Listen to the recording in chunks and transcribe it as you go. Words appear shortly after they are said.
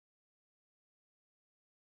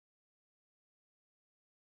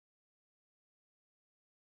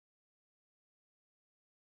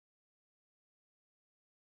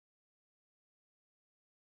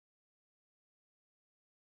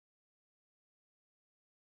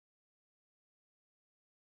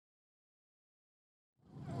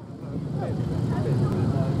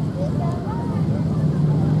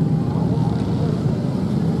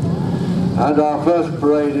And our first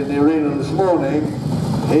parade in the arena this morning,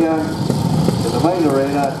 here in the main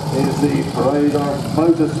arena, is the parade of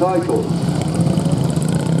motorcycles.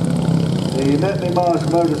 The Netley Marsh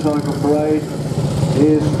motorcycle parade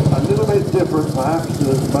is a little bit different perhaps to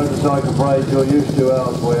the motorcycle parades you're used to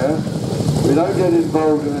elsewhere. We don't get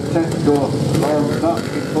involved in a technical long nuts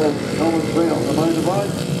and bolts commentary on the motorbike.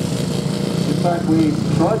 In fact, we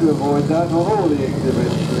try to avoid that on all the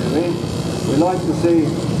exhibits really. We like to see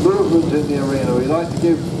movement in the arena. We like to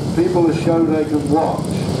give people a show they can watch.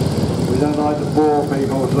 We don't like to bore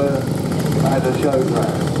people at a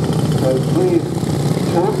showground. So please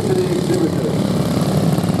talk to the exhibitors.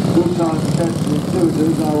 Good time to catch the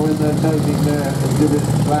exhibitors are when they're taking their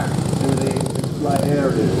exhibits back to the display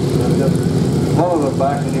areas. So just follow them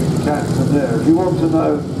back and you can catch them there. If you want to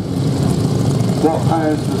know what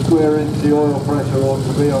pounds per square inch the oil pressure ought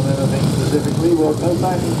to be on anything specifically, well, go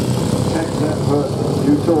back and check that person.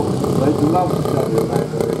 You talk to them. They'd love to tell you about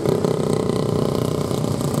their exhibit.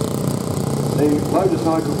 The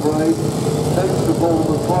motorcycle parade takes the form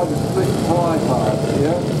of quite a strict fly path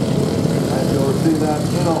here, and you'll see that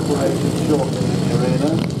in operation shortly in the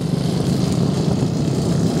arena.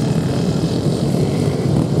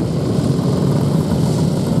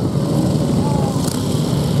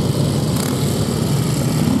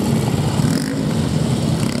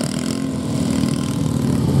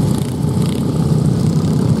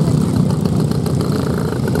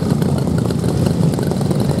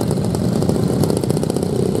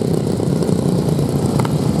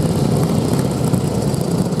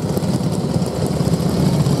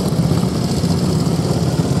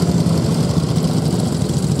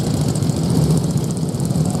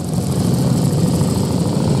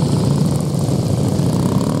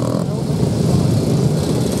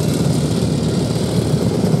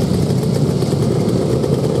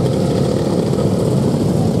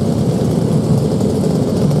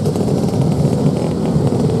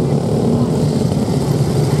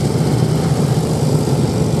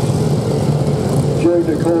 During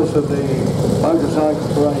the course of the motorcycle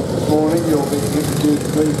parade this morning, you'll be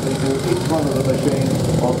introduced briefly to each one of the machines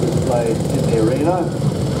on display in the arena,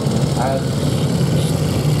 and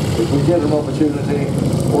if we get an opportunity,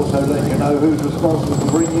 also let you know who's responsible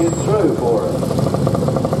for bringing it through for us.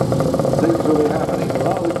 Things will be happening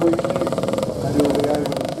rather quickly, and you'll be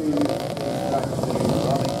able to see these machines actually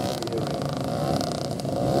running in the arena.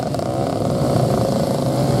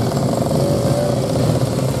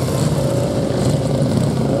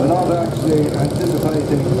 Actually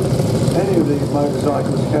anticipating any of these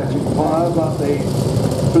motorcycles catching fire, but the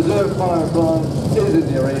preserved fire plant is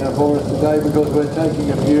in the arena for us today because we're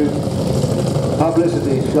taking a few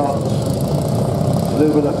publicity shots,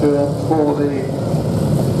 Lumina film, for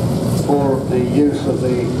the use of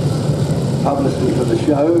the publicity for the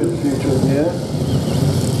show in future years.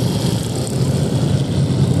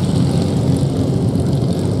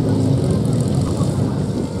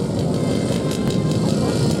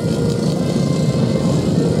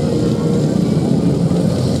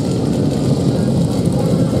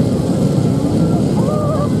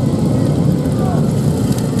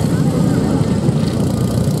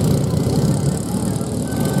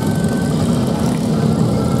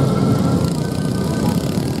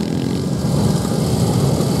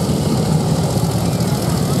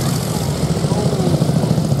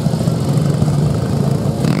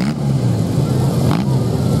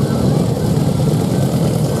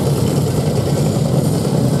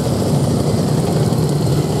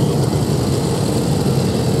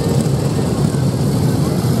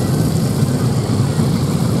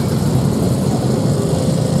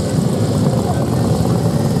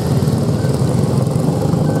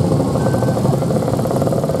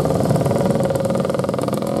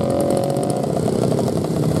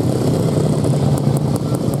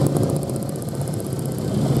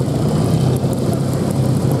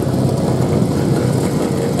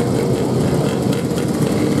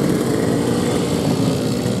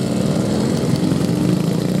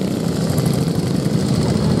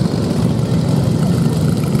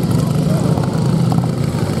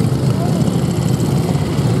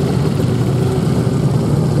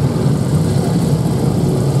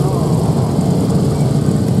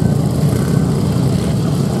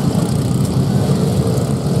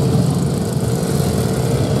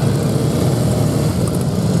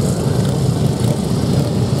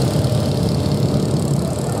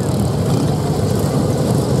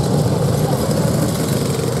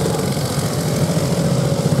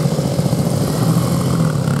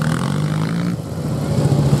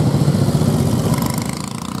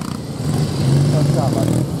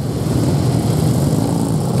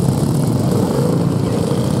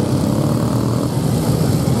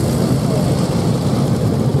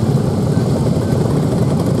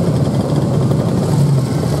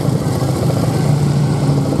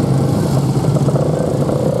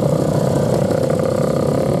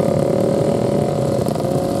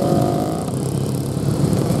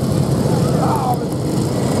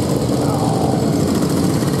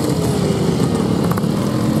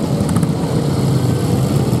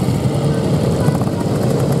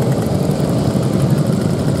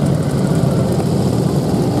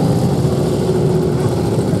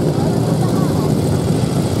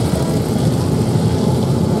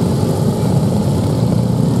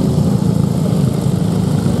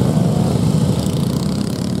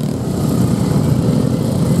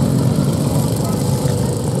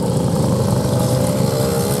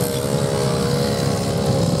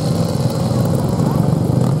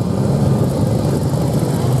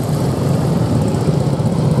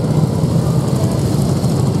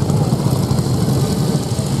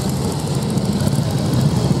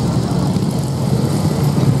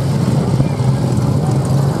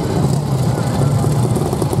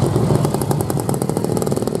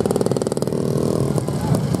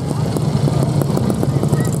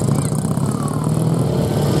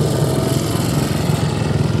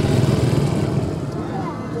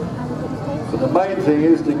 main thing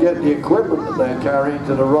is to get the equipment that they're carrying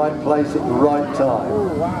to the right place at the right time.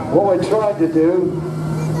 What we're trying to do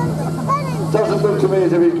doesn't look to me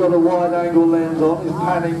as if he's got a wide angle lens on, he's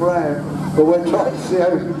panning round, but we're trying to see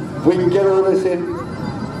how we can get all this in.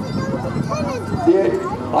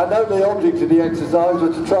 I know the object of the exercise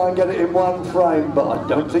was to try and get it in one frame, but I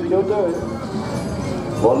don't think you'll do it.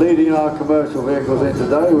 Well, leading our commercial vehicles in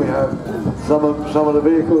today, we have some of the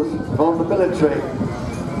vehicles from the military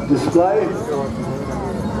display.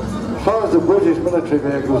 As far as the British military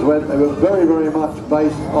vehicles went, they were very, very much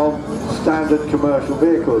based on standard commercial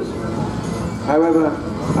vehicles. However,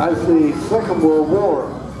 as the Second World War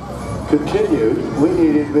continued, we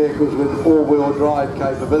needed vehicles with all-wheel drive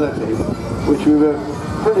capability, which we were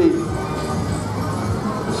pretty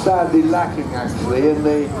sadly lacking actually in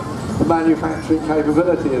the manufacturing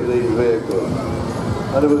capability of these vehicles.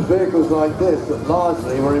 And it was vehicles like this that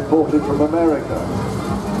largely were imported from America.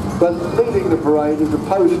 But leading the parade is a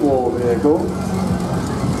post-war vehicle.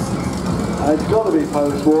 And it's got to be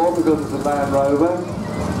post-war because it's a Land Rover,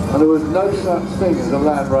 and there was no such thing as a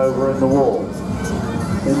Land Rover in the war.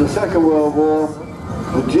 In the Second World War,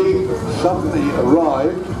 the Jeep suddenly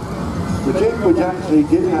arrived. The Jeep, which actually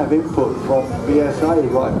did have input from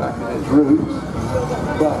BSA right back in its roots,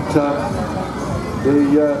 but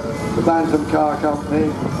the Bantam Car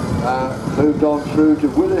Company moved on through to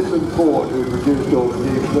Willis and Ford, who produced all the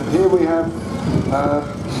Jeeps. But here we have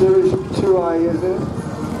Series 2A, is it?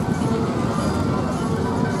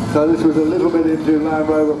 So this was a little bit into Land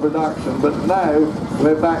Rover production, but now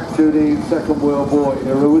we're back to the Second World War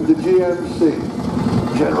era with the GMC,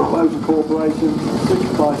 General Motor Corporation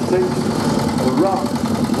 6x6, a rough,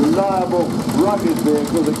 reliable, rugged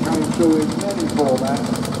vehicle that came through in many formats,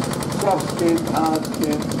 soft skin, hard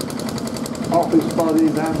skin, office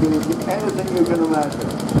bodies, ambulances, anything you can imagine.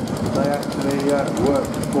 They actually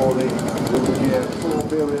worked for the GM4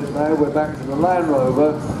 period. Now we're back to the Land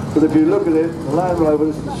Rover, but if you look at it, the Land Rover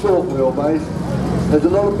is the short wheelbase. There's a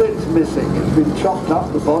lot of bits missing. It's been chopped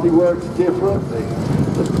up, the body works differently.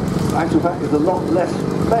 The actual fact there's a lot less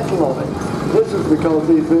metal on it. This is because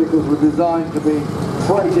these vehicles were designed to be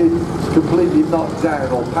freighted, completely knocked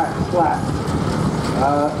down or packed flat,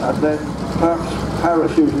 and then perhaps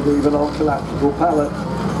parachuted even on collapsible pallets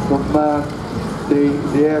from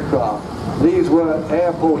the aircraft. These were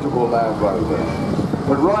air portable Land Rovers.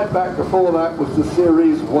 But right back before that was the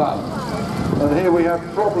Series 1. And here we have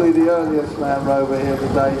probably the earliest Land Rover here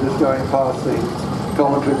today, just going past the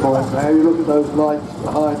commentary point. Now you look at those lights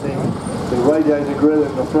behind the radiator grille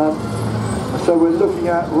in the front. So we're looking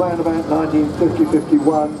at around about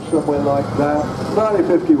 1950-51, somewhere like that.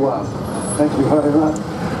 1951, thank you very much.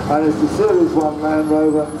 And it's the Series 1 Land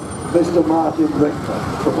Rover, Mr. Martin Richter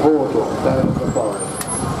from Hawthorne down in the forest.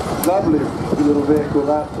 Lovely little vehicle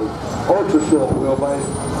that was. Ultra short wheelbase,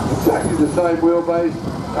 exactly the same wheelbase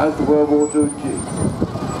as the World War II Jeep.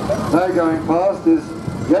 Now going past is,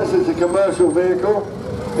 yes, it's a commercial vehicle,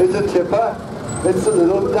 it's a tipper, it's a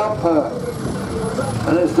little dumper.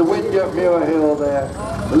 And it's the Windgap Muir Hill there,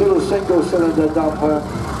 a little single-cylinder dumper.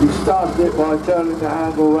 You started it by turning the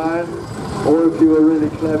handle round, or if you were really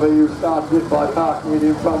clever, you started it by parking it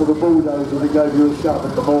in front of a bulldozer that gave you a shove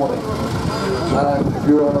in the morning. If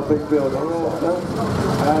you were on a big building.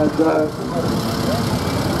 And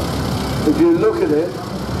if you look at it,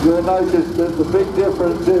 you'll notice that the big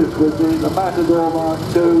difference is with the Matador Mark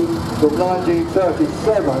II from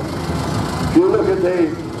 1937. If you look at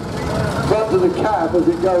the front of the cab as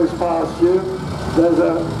it goes past you, there's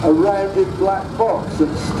a rounded black box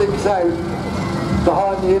that sticks out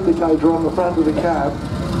behind the indicator on the front of the cab,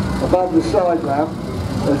 above the side lamp.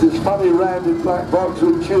 There's this funny rounded black box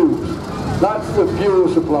with tubes. That's the fuel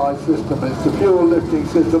supply system. It's the fuel lifting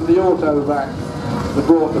system, the auto vac that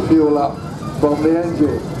brought the fuel up from the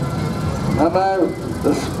engine. And now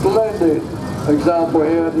the splendid example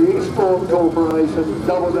here, the Eastbourne Corporation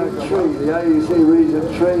double-deck tree, the AEC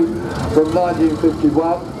Regent tree from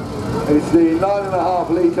 1951. It's the 9.5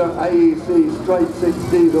 litre AEC straight 6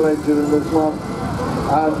 diesel engine in this one,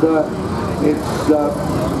 and it's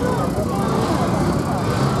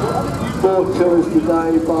brought to us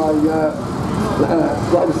today by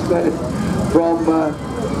Bob Smith from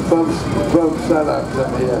Southampton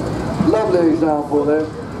here. Lovely example there.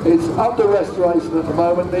 It's under restoration at the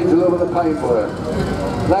moment, needs a little bit of paintwork.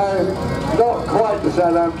 Now, not quite the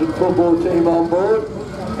Southampton football team on board,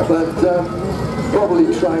 but probably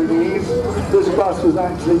trainees. This bus was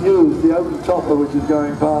actually used, the open topper which is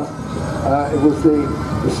going past. It was the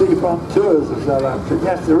seafront tours of Southampton.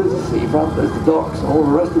 Yes, there is a seafront, there's the docks and all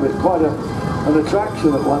the rest of it. Quite an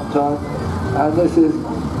attraction at one time. And this is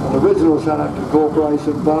an original Southampton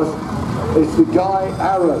Corporation bus. It's the Guy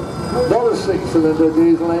Aaron. Not a 6-cylinder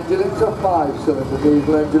diesel engine, it's a 5-cylinder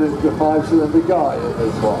diesel engine. It's the 5-cylinder Guy in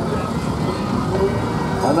this one.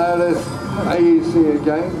 And now there's AEC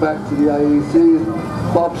again, back to the AEC.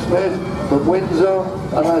 Bob Smith from Windsor,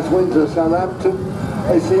 and that's Windsor, Southampton.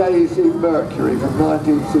 It's the AEC Mercury from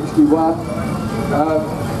 1961.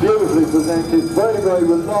 Beautifully presented, very, very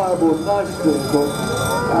reliable, nice vehicle.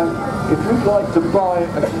 And if you'd like to buy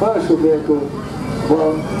a commercial vehicle,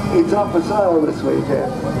 well, it's up for sale this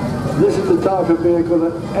weekend. This is the type of vehicle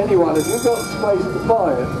that anyone, if you've got space to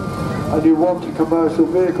buy it, and you want a commercial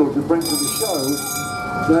vehicle to bring to the show,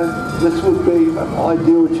 then this would be an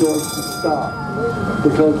ideal choice to start,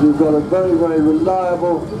 because you've got a very, very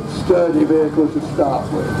reliable, sturdy vehicle to start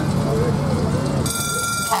with.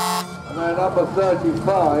 And then number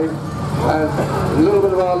 35, and a little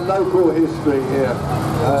bit of our local history here.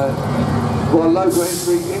 Well, local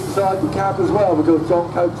history inside the cab as well, because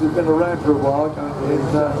John Coates has been around for a while,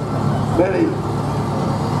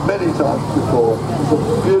 many times before. It's a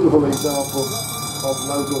beautiful example of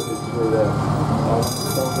local history there.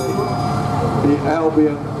 The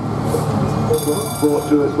Albion brought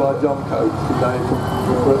to us by John Coates today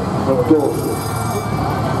from Dorset.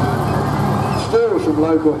 Still some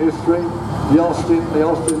local history, the Austin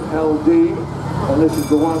LD, and this is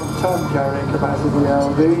the 1-ton carrying capacity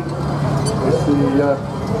LD. It's the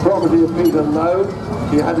property of Peter Lowe.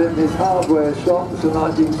 He had it in his hardware shop. It's a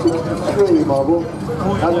 1963 model.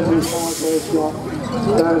 Had it in his hardware shop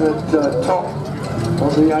down at Top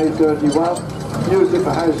on the A31. Used it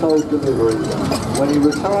for household deliveries. When he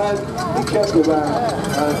retired, he kept it around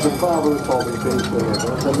as a marvellous hobby piece for him.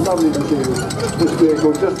 It's lovely to see this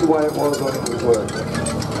vehicle just the way it was when it was working.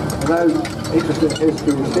 And those interesting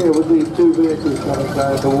histories here with these two vehicles coming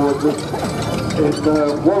down towards us. In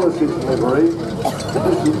Wallace's livery.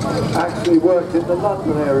 This actually worked in the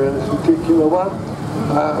London area, this particular one,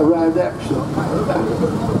 around Epsom.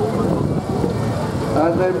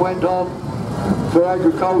 And then went on for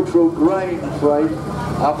agricultural grain freight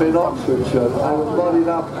up in Oxfordshire, and was bodied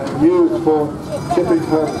up and used for shipping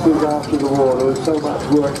purposes after the war. There was so much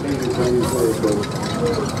work needed for these vehicles.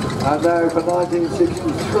 And now for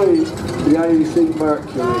 1963, the AEC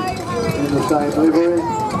Mercury in the same livery.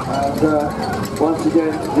 And once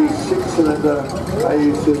again, the 6-cylinder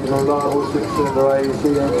AEC, reliable 6-cylinder AEC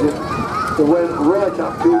engine that went right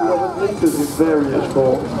up to 11 litres in various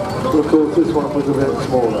forms, but of course this one was a bit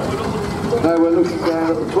smaller. Now we're looking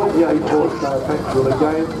down at the 28 horsepower petrol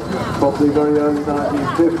again, from the very early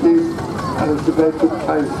 1950s, and it's the Bedford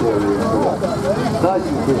K series.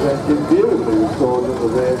 Nicely presented, beautifully restored in the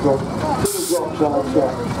vehicle. Drops on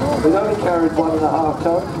track. It only carried 1.5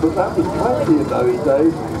 tons, but that was plenty in those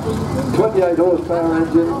days. 28 horsepower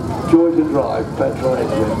engine, joy to drive, petrol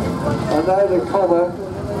engine. And now the Comma,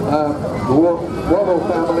 the Waddle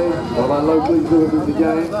family, one of our local exhibitors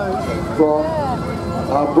again,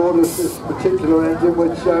 brought us this particular engine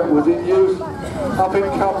which was in use up in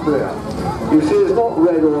Cumbria. You see it's not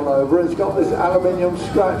red all over, it's got this aluminium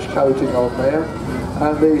scratch coating on there,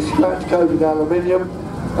 and the scratch coated aluminium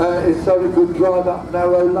is so it could drive up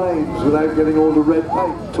narrow lanes without getting all the red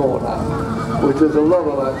paint torn up, which is a lot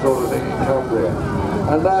of that sort of thing in Cumbria.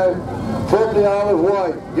 And now, from the Isle of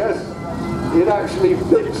Wight, yes, it actually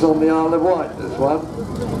fits on the Isle of Wight, this one.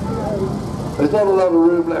 There's not a lot of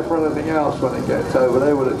room left for anything else when it gets over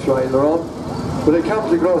there with a trailer on, but it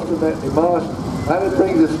comes across to Netley Marsh, and it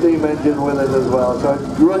brings a steam engine with it as well, so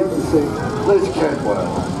it's great to see this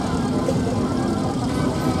Kenworth.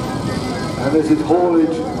 And this is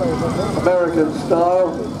haulage, American style.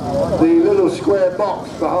 The little square box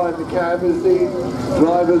behind the cab is the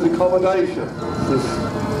driver's accommodation. This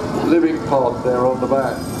living pod there on the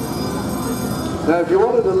back. Now if you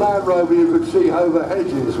wanted a Land Rover you could see over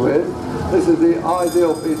hedges with, this is the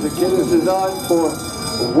ideal piece of kit. It's designed for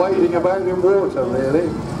wading about in water really.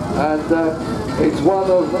 And it's one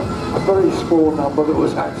of a very small number that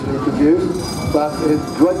was actually produced, but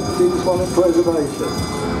it's great to see this one in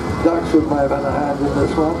preservation. Duxford may have had a hand in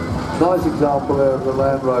this one. Nice example there of the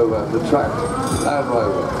Land Rover, the tracked Land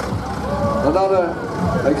Rover. Another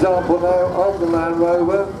example now of the Land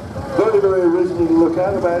Rover, very, very original to look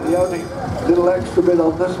at. About the only little extra bit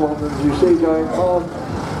on this one, as you see going on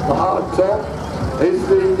the hard top, is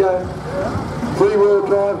the three-wheel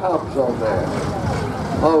drive hubs on there.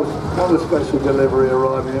 Oh, another special delivery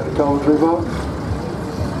arriving at the Coventry box.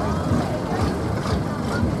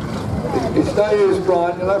 It's no use,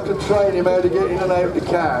 Brian, you'll have to train him how to get in and out of the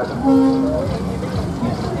cab.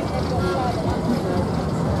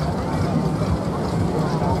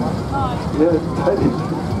 Yeah, Teddy.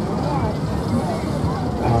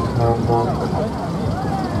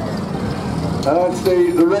 And that's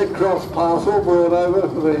the Red Cross parcel brought over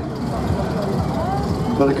for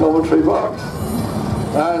the commentary box.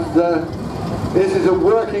 And this is a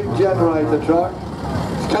working generator truck.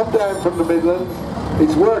 It's come down from the Midlands.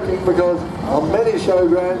 It's working because on many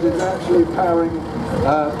showgrounds it's actually powering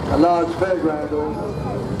a large fairground also.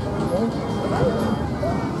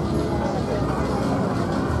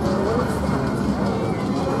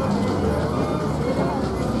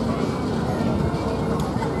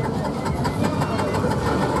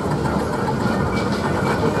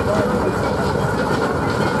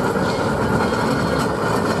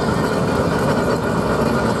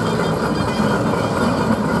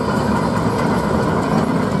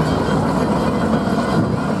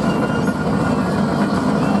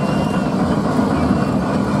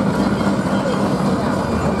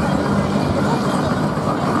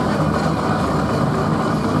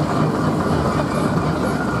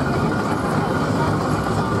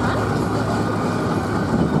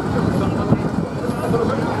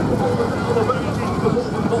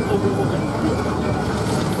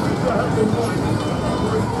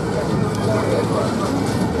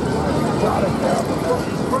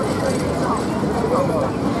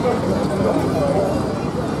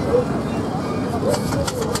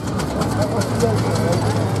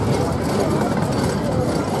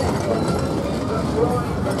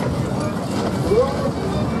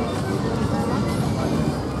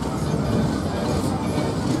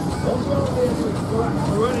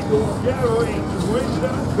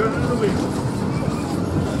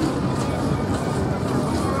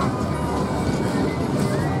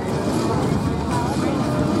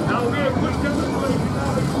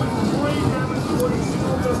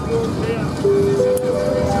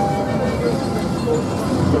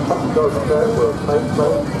 Will take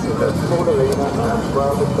place in the small arena and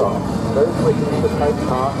round the top. Those wishing to take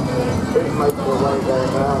part, please make your way there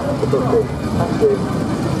now to the booking. Thank you.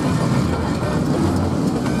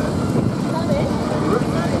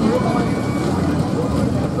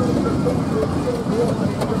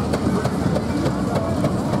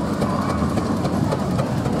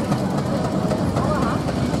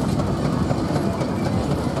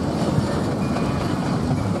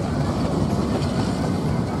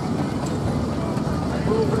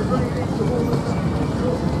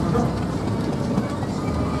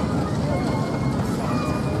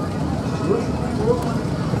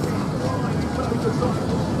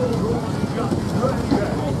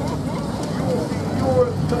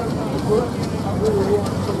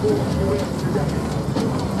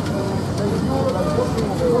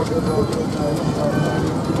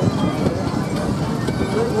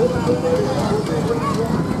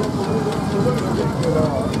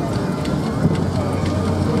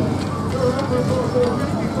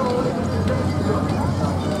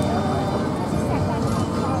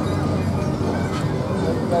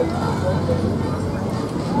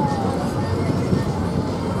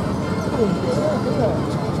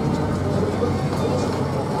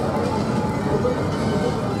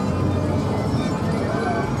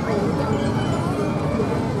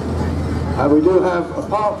 And we do have,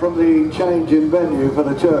 apart from the change in venue for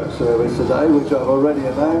the church service today, which I've already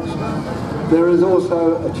announced, there is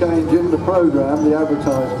also a change in the programme, the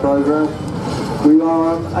advertised programme. We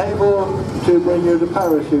are unable to bring you the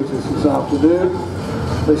parachutists this afternoon.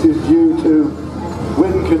 This is due to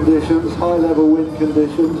wind conditions, high-level wind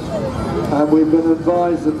conditions, and we've been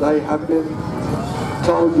advised that they have been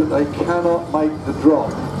told that they cannot make the drop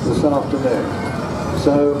this afternoon.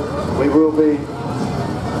 So we will be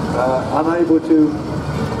unable to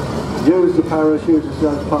use the parachutists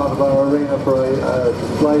as part of our arena parade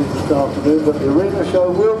displays this afternoon, but the arena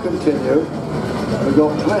show will continue. We've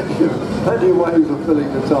got plenty of ways of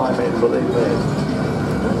filling the time in, believe me.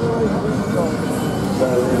 So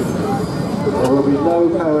there will be no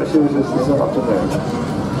parachutists this afternoon.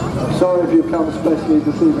 I'm sorry if you've come especially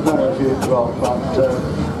to see the parachute drop, but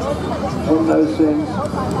one of those things,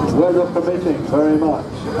 weather permitting very much,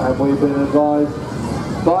 and we've been advised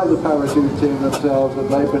by the parachute team themselves that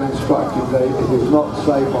they've been instructed that it is not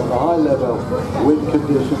safe on the high level wind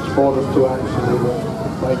conditions for them to actually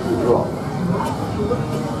make the drop.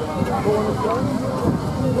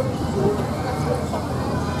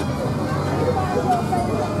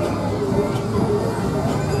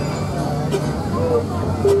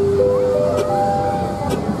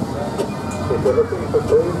 If you're looking for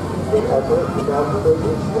food, the address is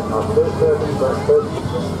downstairs. Our still serving breakfast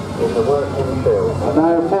in the working field. And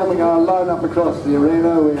now forming our line up across the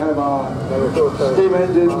arena, we have our steam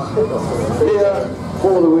engines here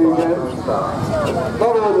for the weekend.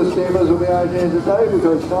 Not all the steamers will be out here today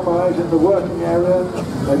because some are out in the working area.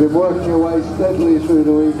 They've been working away steadily through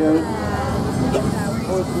the weekend.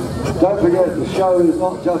 Don't forget, the show is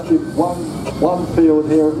not just in one field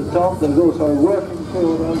here at the top, there's also a working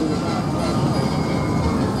field under the...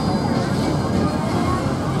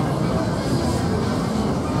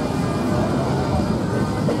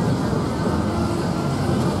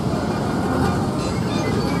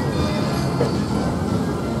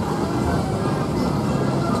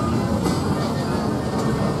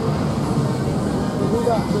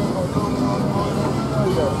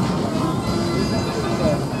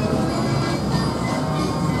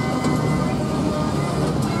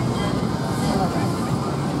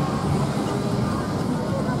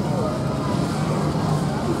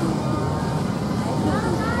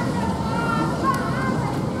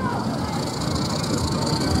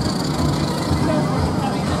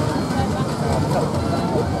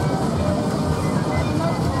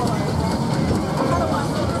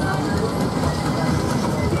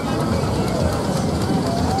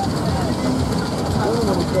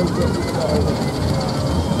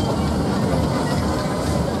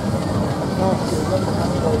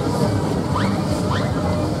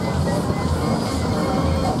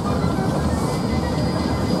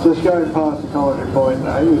 Just going past the commentary point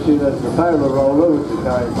now, you see there's the Taylor roller which is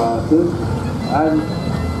going past us, and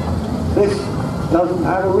this doesn't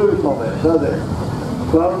have a roof on it, does it?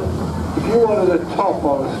 Well, if you wanted a top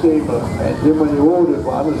on a steam engine when you ordered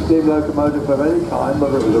one, a steam locomotive of any kind,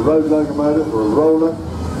 whether it was a road locomotive or a roller,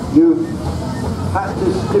 you had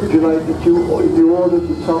to stipulate that you ordered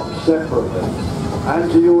the top separately,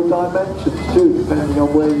 and to your dimensions too, depending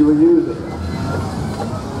on where you were using it.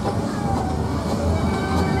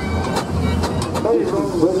 These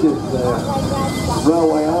bridges,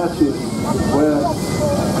 railway arches, where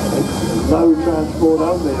it's no transport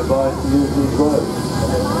only advised to use these roads.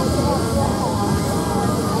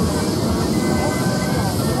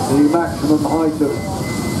 The maximum height of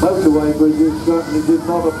motorway bridges certainly did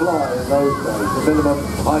not apply in those days. The minimum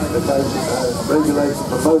height regulation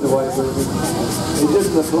for motorway bridges, it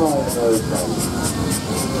didn't apply in those days.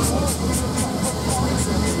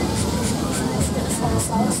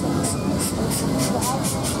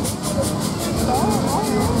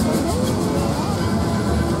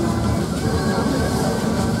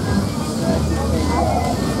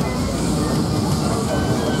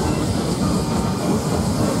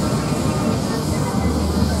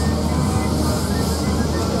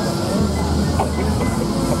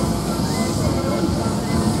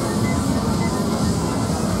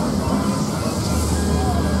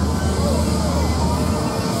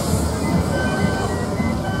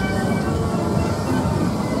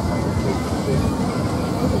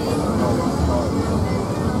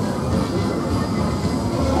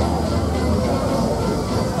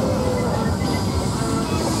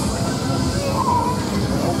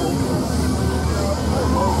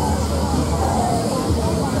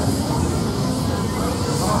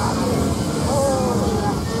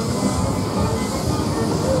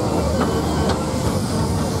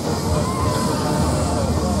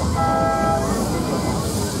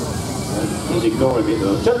 Ignoring it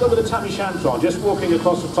though. Gentleman with the tam o'shanter on, just walking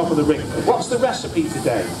across the top of the ring. What's the recipe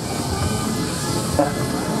today?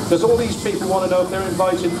 Does all these people want to know if they're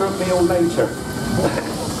invited for a meal later?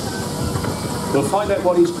 We'll find out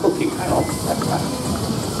what he's cooking. Hang on.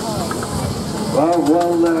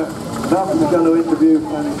 Well, Malcolm's going to interview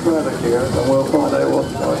Fanny Craddock here, and we'll find out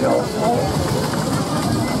what's going on.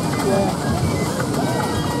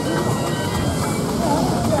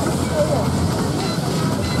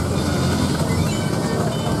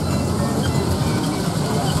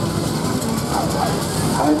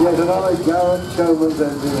 And yet another Garrett Showman's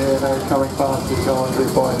engine here now coming past the commentary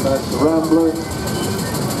point. That's the Rambler.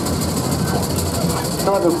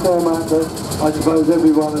 Kind of format that I suppose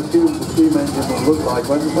everyone assumes the steam engine will look like.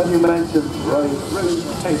 When you mention roast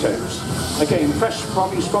potatoes, again fresh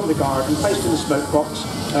produce from the garden, placed in the smoke box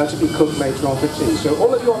to be cooked later on for tea. So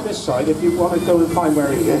all of you on this side, if you want to go and find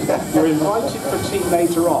where he is, you're invited for tea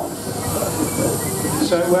later on.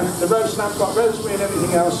 So the roast snaps got rosemary and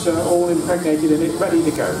everything else all impregnated in it, ready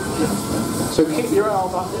to go. So keep your eye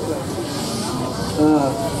on that.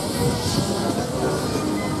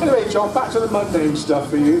 Anyway, John, back to the mundane stuff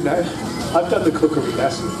for you now. I've done the cookery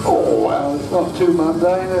lesson. Oh, well, it's not too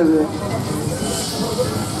mundane, is it?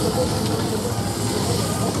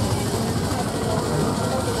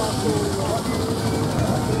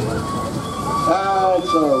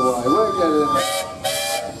 It's alright, we're getting there.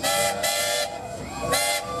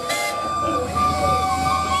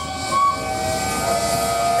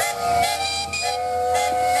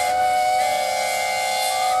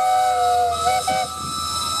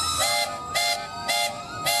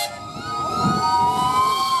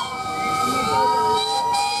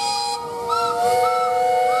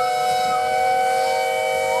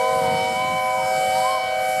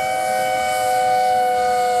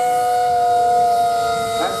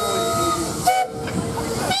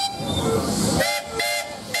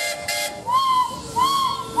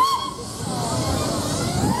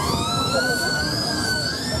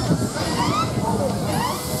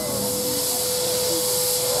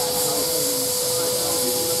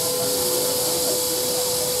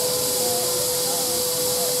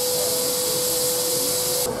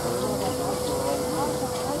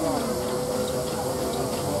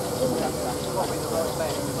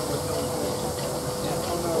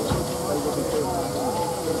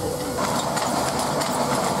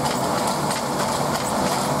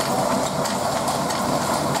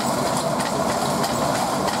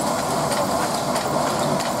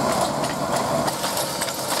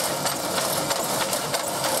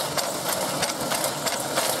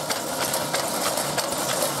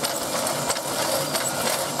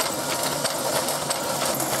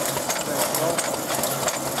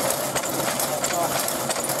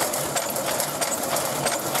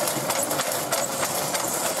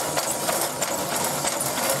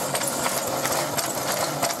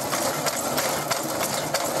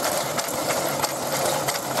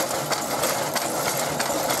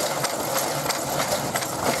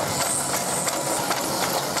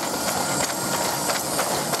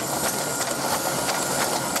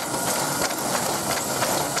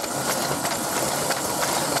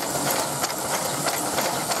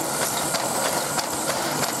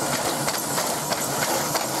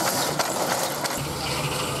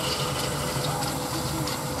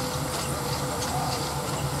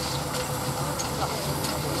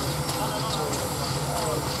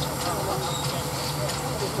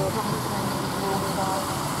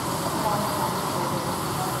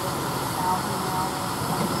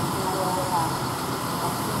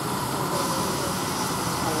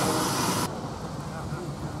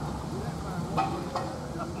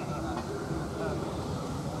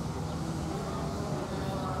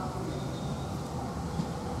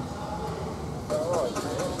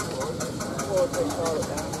 I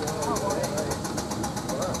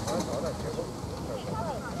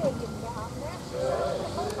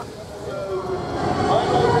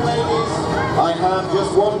have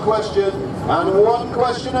just one question, and one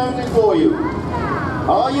question only for you.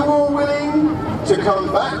 Are you all willing to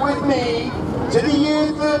come back with me to the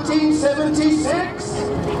year 1376?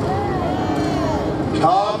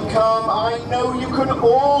 Come, come, I know you can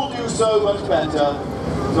all do so much better,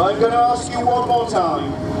 so I'm going to ask you one more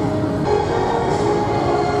time.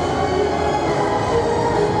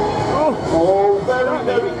 Oh, very,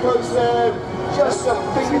 very close there, just a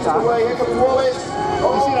fingers away. Here comes Wallace.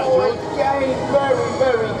 Oh, again, very,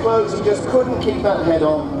 very close. He just couldn't keep that head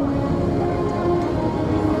on.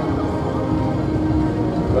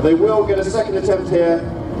 But they will get a second attempt here.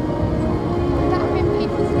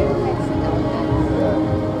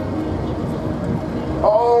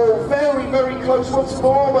 Oh, very, very close once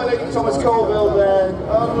more by Lady Thomas Colville there.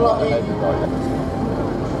 Unlucky.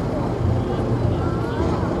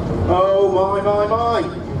 Oh, my.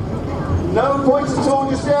 No points at all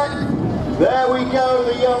just yet. There we go,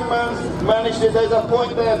 the young man managed it. There's a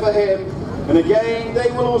point there for him. And again, they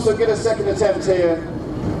will also get a second attempt here.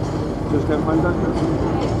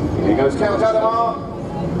 Here goes Count Adamar.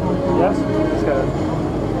 Yes, let's go.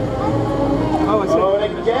 Oh, I see. Oh,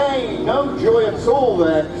 and again, no joy at all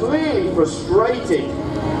there. Clearly frustrated.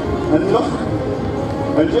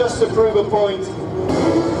 And just to prove a point,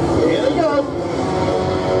 here they go.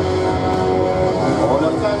 Oh, and a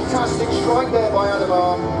fantastic strike there by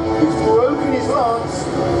Adamar. He's broken his lance.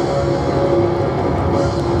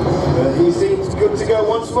 He seems good to go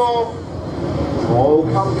once more. Oh,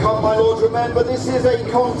 come, my lord, remember, this is a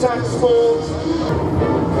contact sport.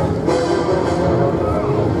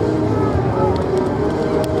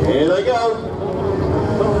 Here they go.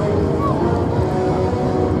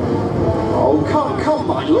 Oh, come,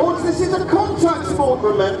 my lords, this is a contact sport,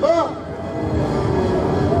 remember?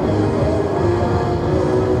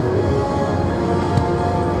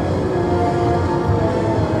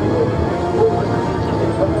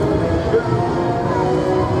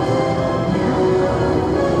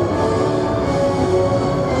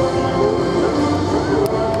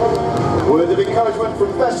 Encouragement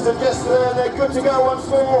from Feston just there, and they're good to go once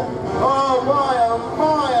more. Oh my,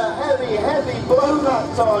 a heavy blow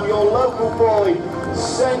that time. Your local boy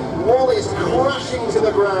sent Wallace crashing to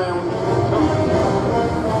the ground.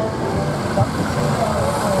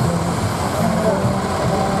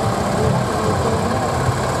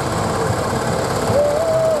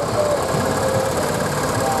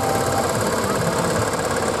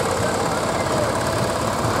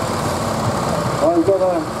 I've got a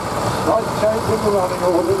slight change in the running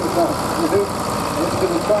order this afternoon into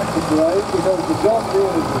the tractor parade because the John Deere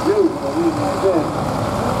is the beautiful, isn't it again?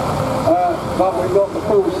 But we've got the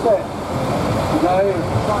full set today.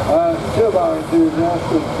 Two of our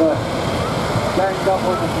enthusiasts have ganged up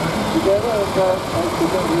on together and they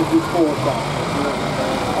presented us with four tractors.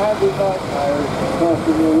 Andy Nightmare is first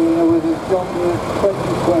in the arena with his John Deere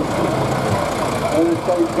 2020. The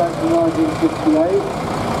state track in 1968.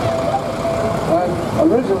 And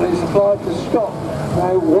originally supplied to Scotland.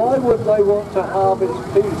 Now, why would they want to harvest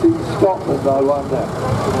peat in Scotland, I wonder?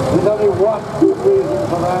 There's only one good reason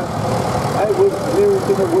for that. It was used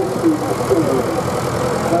in a whisky distillery.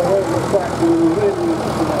 So there's a fact that was really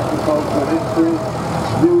interesting agricultural history,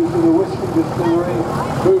 used in a whisky distillery,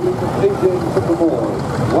 moving the peat in from the moors.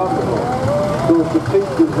 Wonderful. Of course, the peat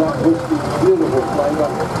gives that whisky beautiful flavour.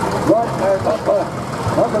 Right now, number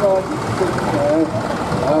 96 there.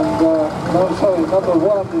 And number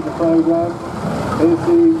one in the programme is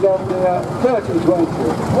the John Deere 3020.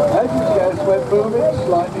 As you guess, we're moving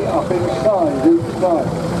slightly up in size each time.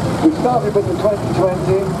 We started with the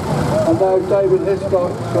 2020, and now David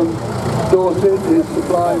Hiscock from Dorset is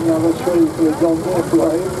supplying the other three for the John Deere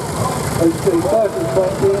parade. It's the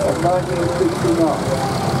 3020 of 1969.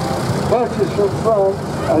 Purchased from France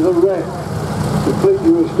as a red,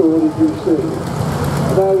 completely restored as you see.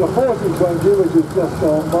 Now the 4020, which has just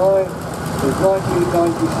gone by, is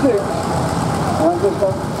 1996, and this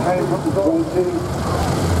one came from the 20,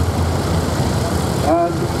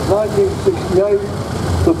 and 1968,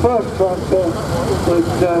 the first tractor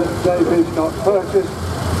that Dave Hitchcock purchased,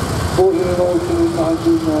 bought it in auction in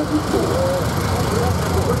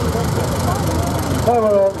 1992. Now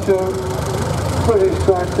we're on to British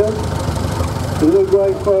tractor, the Blue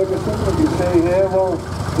Grey Ferguson that you see here. Well,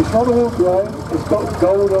 it's not all grey, it's got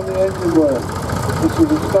gold on the engine work. This is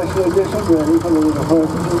a special edition really for the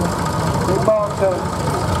Ferguson. It marks a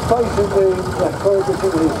place in the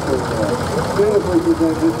Ferguson history there. Beautifully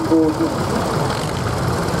presented and gorgeous.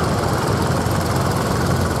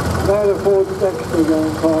 Now a Ford Dexter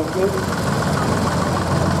going past me.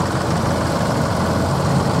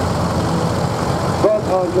 Front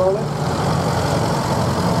hydraulic.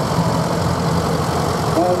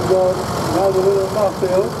 And now the little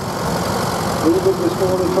Nuffield, a little bit of the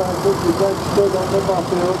smaller tractor, is registered on the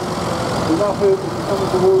Nuffield. The Nuffield is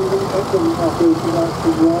coming towards the end of the Nuffield, so that's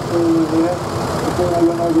right early here, before I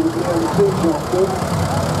went over to the BMC tractor.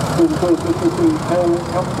 So of course this is the parent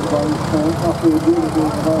company by this time, Nuffield really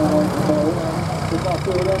being the nominated parent, the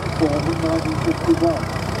Nuffield Export in 1951.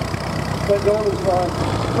 Spent all his life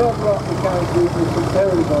further up the county in the St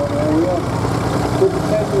Marylebone area, took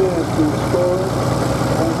 10 years to restore it,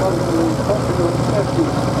 and one of the popular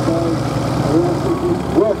accessories today,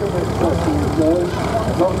 working accessories though,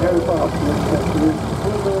 not very fast accessories.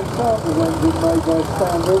 These are example engines made by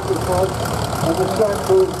Standard, this one, and the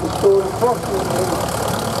tractor was restored approximately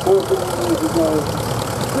 14 years ago.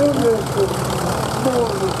 Still used for small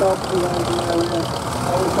results around the area,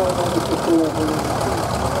 and we can't manage to pull up in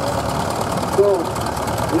So,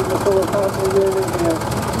 in the full family unit here,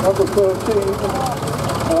 number 13,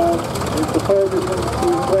 it's the Ferguson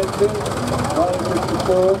 220,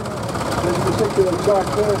 954. This particular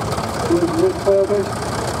tractor was refurbished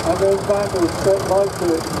and then vandals set light to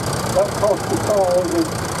it. That cost the tires and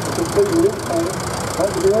a complete repaint had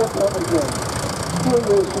to be all done again. Still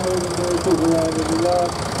used to moving vehicles around in the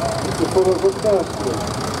yard, it's full of adversity.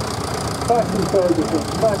 Factory Ferguson,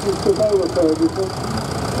 factory took over Ferguson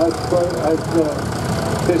as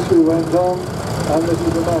history went on, and this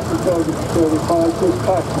is the Master Ferguson 35 to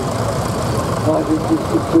factory,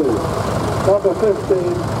 1962. Number 15,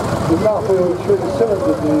 the Nuffield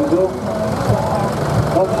 3-cylinder diesel.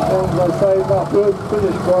 Sometimes I say Nuffield,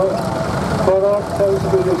 British product, tends to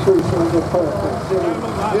be the 3-cylinder perfect.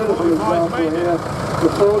 Beautiful example here, the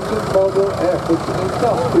Fortune model F, it's an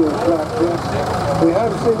industrial tractor. We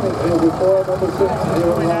have seen it here before, I've never seen it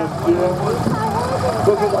here last year.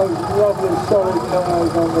 Look at those lovely solid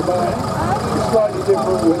tyres on the back, slightly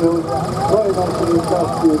different wheels, very much an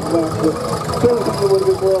industrial tractor. Still people would have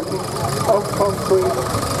been working on concrete,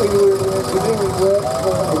 engineering work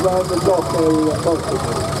around the dock area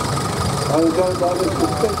possibly. I was going by this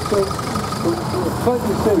distinction from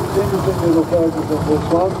 26 interesting little Ferguson on this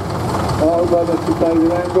one, owned by Mr. David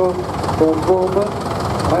Angle from Bournemouth,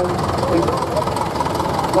 and it's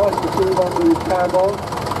nice to see one with his cab on.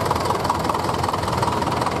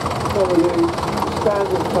 One of the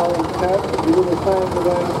standard colour cabs, you would have found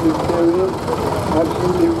around the interior,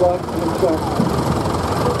 absolutely right to the track.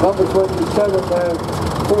 Number 27 there,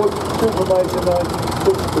 Ford Supermajor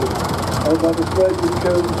 1960, and by the Sledging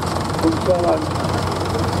Coon from South.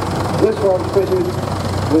 This one's fitted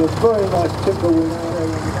with a very nice timber wing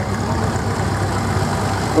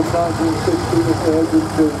from 1960 with the Sledging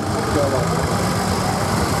Coon from South.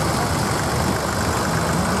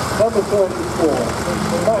 Number 34,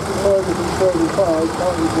 Master Ferguson 35,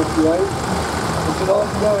 1958. It's an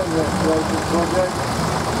ongoing restoration project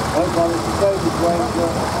owned by Mr. David Ranger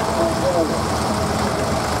and Ireland.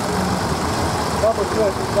 Number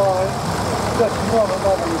 39, just not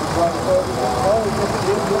another great Ferguson, only just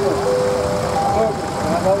the influence.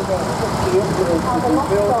 Ferguson had over 60 influence to be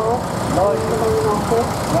built, 90,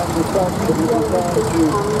 and the sun to be designed to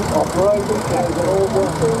operate. There's an order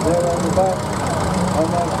there on the back, and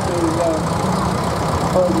that's the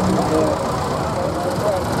Ferguson there. Probably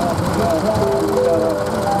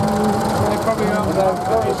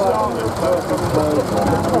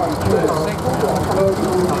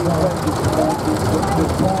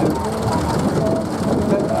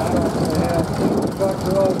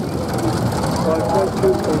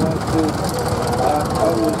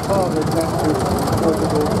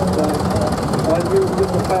I used in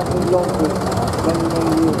the family longer many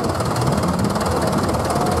years.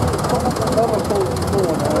 Number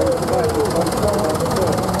 44 now is the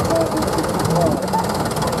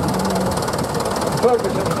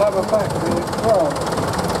Ferguson have a factory in France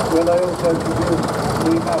where they also produce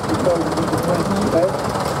the Master Ferguson to French spec,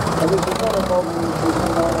 and this is not a model which was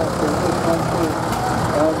known after this country,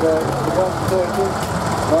 and it's the 130,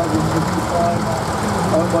 1965,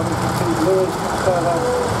 owned by Mr. Pete Lewis from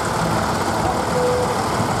Southampton.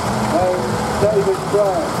 And David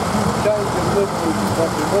Brown, change of livery that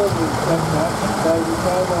we normally expect that. David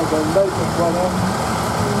Brown, the latest runner,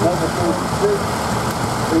 number 46,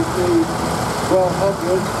 is the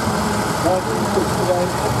 1200, 1968,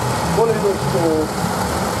 fully restored,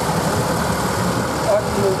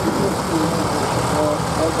 absolutely restored,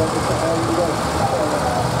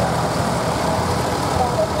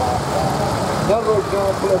 another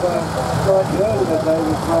example of a slightly earlier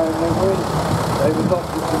David Brown livery They've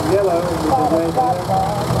adopted some yellow in the red here.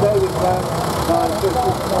 David Brown,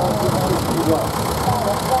 1951.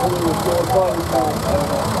 All restored by the current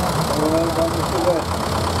owner. All owned by Mr. West.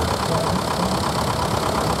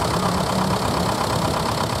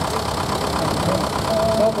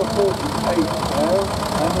 Number 48 now,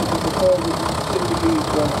 and this is the Ferguson CBD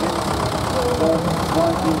ranking from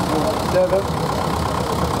 1947.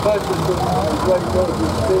 Purchased from the Great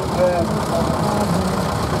Northern Steam Fair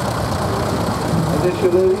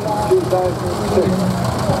initially 2006.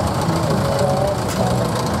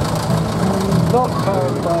 Not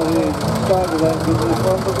powered by the standard engine, this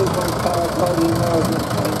one, but this one's powered by the American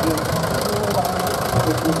engine,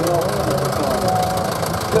 which was the option at the time.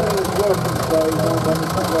 Still in its working stage, no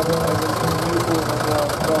damage to rubber, everything neutral and well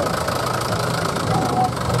done.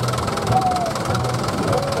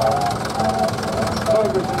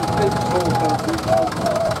 Ferguson big small country on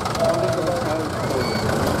Nicholas House Street,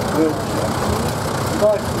 Wiltshire.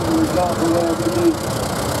 Nice little example there with the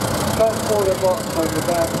transporter box on the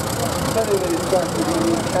back. Many of these tractors will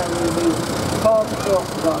be carrying these hard shop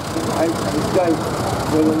production out to the gate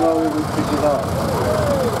where the lorry will pick it up.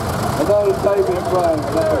 I know David Brown,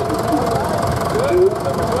 number 52,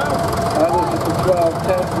 and this is the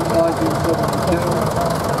 1210 from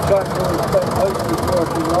 1972. Tractor has spent most of his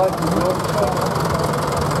working life in Yorkshire.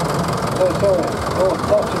 No, sorry, North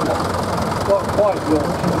Nottingham. Not quite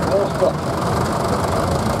Yorkshire, North Nottingham.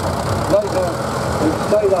 Later, he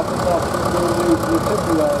stayed up in Nottingham and used the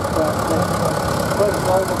Timberland tractor. Present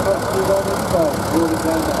owner property on his farm, brought it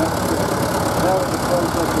down to Hampshire. Now in the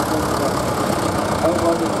process of renovation. Owned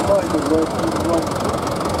by Mr. Michael Wilson in Romford.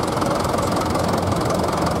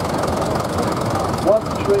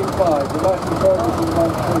 135, the Massey Ferguson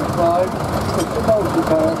 135, it's a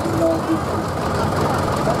multi-power from 1960.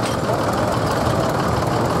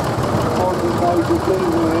 Major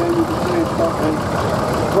diesel here, you can see it's got the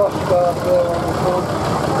brush guard there on the front,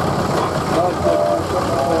 nice brush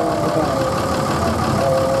guard there on the back.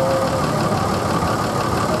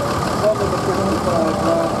 Number 55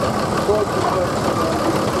 now, 40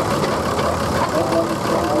 that one is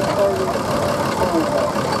called the Sailing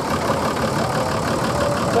Motorbikes.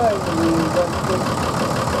 Staying in the invention,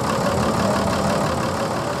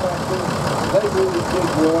 they really did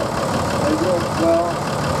work, they worked well.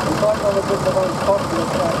 It might not have been the most popular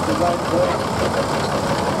tractor out there,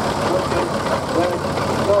 when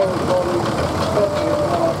lower volume, certainly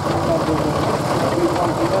not up to the number of big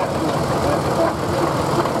multinational tractors.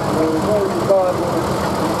 They were very reliable,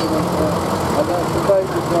 and that's the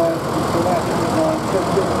David Brown International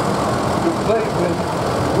 950, complete with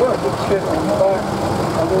working kit on the back,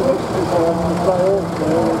 and the listeners are on the play also,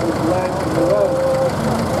 they just land on their own.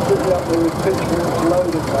 Should be up there with pitchforks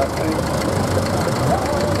loaded that thing.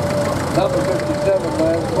 Number 57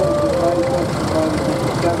 man, 40 May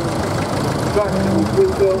 1957. Tractor was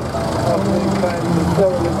rebuilt after being found in a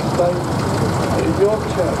derelict state in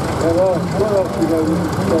Yorkshire. Where else we go with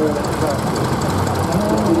this derelict tractor?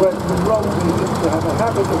 Mr. Western Romney used to have a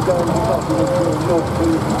habit of going to Nottingham to a job to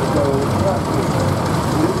derelict tractors.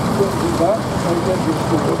 He used to bring it back and get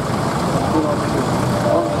restored. Put on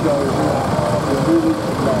show here. They're really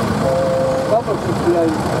good. Number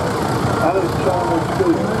 58. Alice Chalmers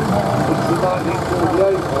 2. This is the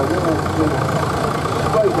 1948 model,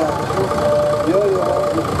 straight action. The earlier one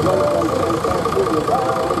was straight action, forward.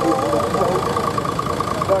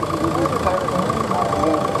 Tractors with this tank,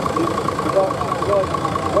 in production, right,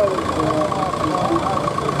 well into the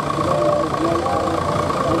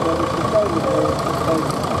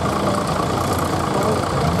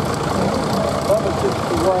 1948, Number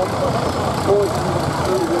 61, Fortune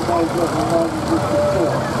Cruiser Major from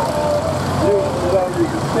 1954. Usually that is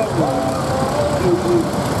a similar to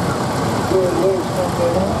the Lewis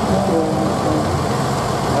number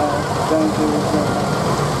down to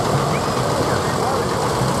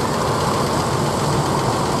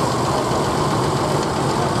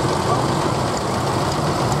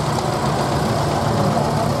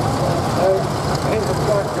here's a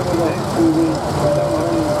tractor with a history we don't have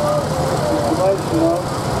any information on.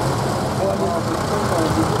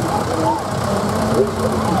 This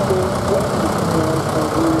one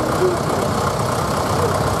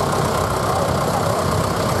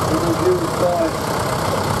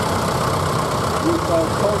used by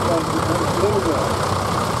contractors in Florida.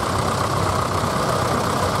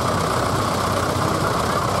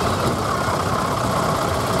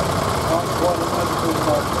 Not quite a medical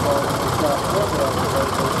microphone in the South River,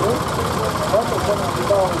 Number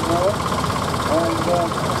 79 now, and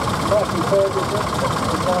Matthew Ferguson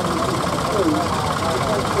in 1962.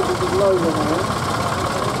 It's considered low on him.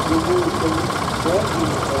 We used the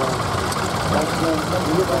engine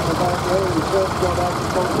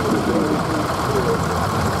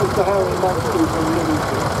Mr. Harry Munster from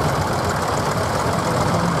Livingston.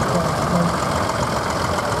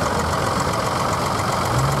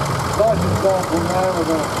 Nice example now of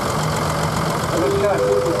a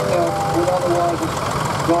chassis that would otherwise have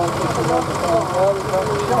gone just around the car. Well, the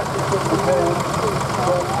chassis was prepared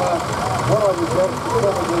from what I would guess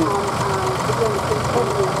probably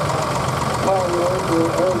power road or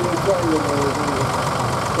earlier trailer road.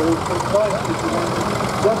 So it's been nicely cemented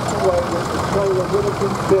just the way that the trailer would have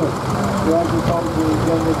been built for agriculture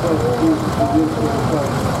when they first used the use of the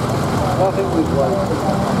trailer. Nothing was wasted.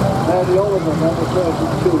 Now the Oliver number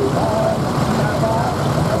 32.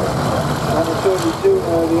 Number 32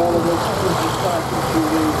 now the Oliver is starting to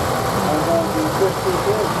the 1950s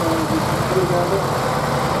here, so it's completely on it.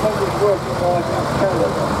 Somebody's working like in Canada.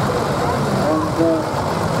 And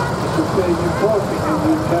this has been important in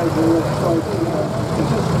the occasional restoration. This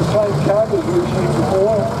is the same cab as we've seen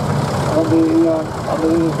before on the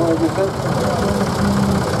little Ferguson.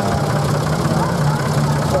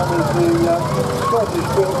 That is the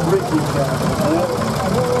Scottish-built British cab.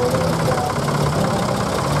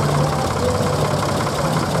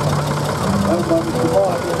 Owned by Mr.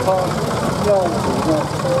 Martin Parsons Johnson,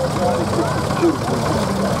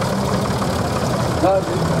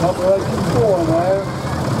 1962. Number 84 now,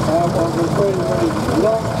 was a very, very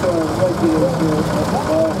long-term regular here at the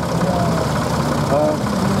bar.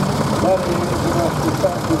 Running international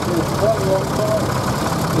factories here for quite a long time.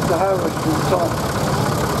 Mr. Harris from Tom.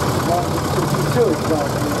 1962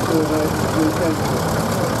 exactly,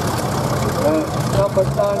 number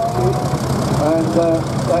 90, and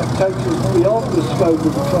that takes us beyond the scope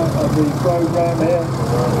of the programme here.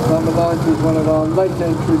 Number 90 is one of our late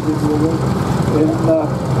entries into the room in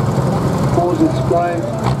Ford display.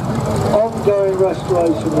 Ongoing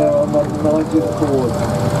restoration there on number 90 Ford.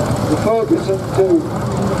 The Ferguson too,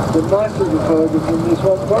 the nice of the Ferguson, this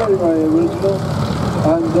one very, very original,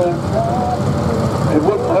 and it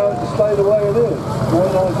wouldn't hurt to stay the way it is. Very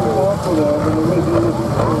nice example there of an original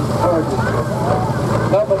Ferguson.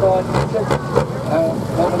 Number 96,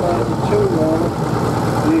 number 92 rather,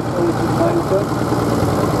 the Fulton Mason.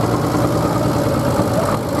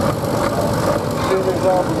 See an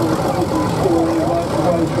example of the Fulton story right the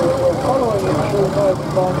way through. We're following it through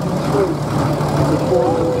 1993, the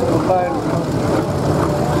Fulton to the band.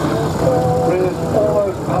 It is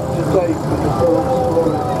almost up to date with the Fulton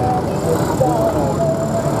story.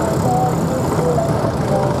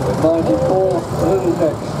 94, a little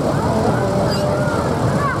extra.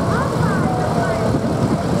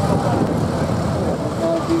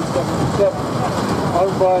 1977,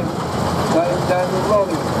 owned by Daniel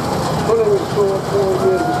Rollins. Fully restored 4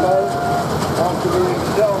 years ago after being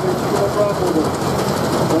salvaged from a Brambledon.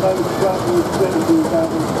 When they were scrambled with critical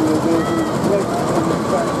damage to the vehicle, great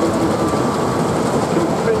manufacturing took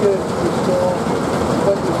 3 years to restore,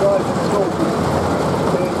 when the drive and talking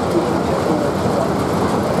being used in temporary.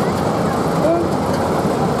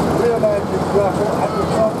 Rear-mounted grapple at the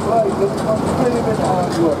front plate, but it's not really been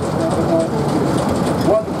hard work.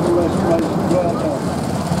 Wonderful restoration, well done.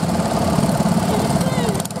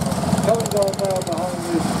 Coming on now behind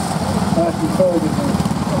this Matthew Ferguson,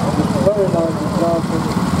 it's a very nice example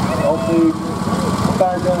of the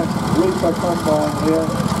Bagger Reaper combine here.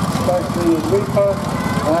 Especially the Reaper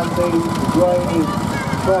and the grain is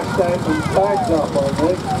thrashed out and bagged up on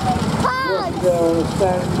this. Working there on a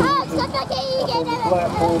standing position up on the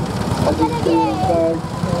platform as it's being bagged,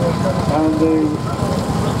 and the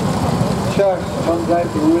chaff comes out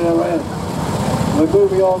the rear end. We're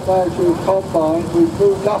moving on now to combines. We've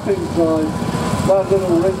moved up inside. That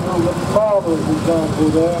little ring was a marvellous example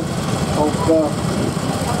there of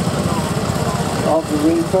the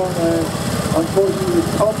Reaper. Unfortunately, the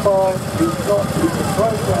combine is not the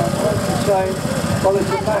programme, that's the same, but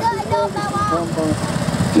it's a massive combine.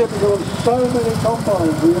 Typical of so many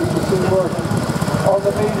combines we used to see working on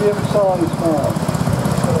the medium-sized farm.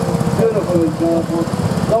 Beautiful example.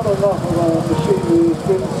 Not enough of our machinery has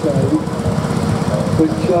been saved,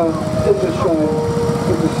 which is a shame.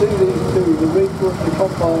 But to see these two, the Reaper and the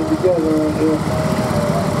combine together out here,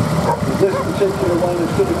 this particular one is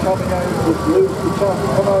sort of coming out with loose, the top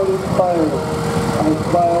come out in bale, and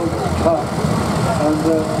bale cut, and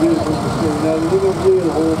beautiful to see. Now the little wheel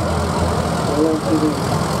horse belongs to the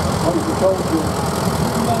horticulture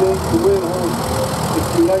machine. The wheel horse is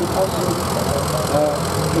the 800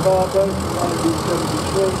 Commando from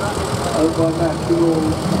 1973, owned by Netley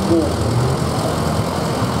Marsh.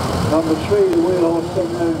 Number 3, the wheel horse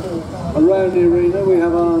somewhere around the arena. We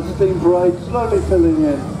have our steam parade slowly filling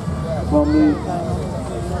in from the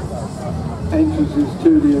entrances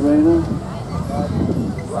to the arena.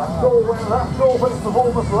 Last goal for the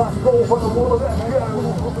performance, last goal for the wall of that. You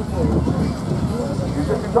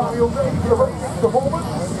just in time, you'll make your performance.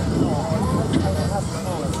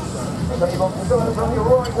 Then you've got to turn from your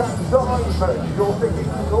right hand side, but you're thinking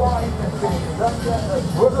line distance, that's the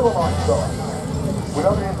rhythm of line side. We're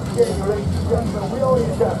not going to get your ladies and gentlemen, we are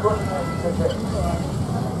in that running and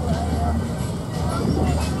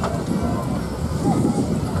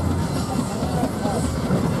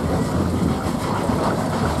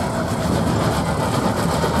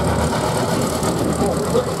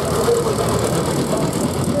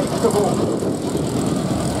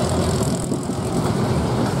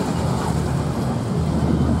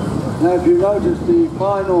Now if you notice, the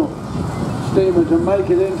final steamer to make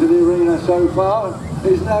it into the arena so far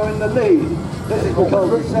is now in the lead. This is because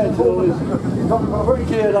the Sentinel is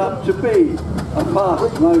geared up to be a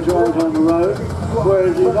fast motor out on the road,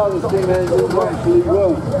 whereas these other steam engines actually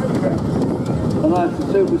weren't. And that's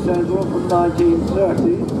the Super Sentinel from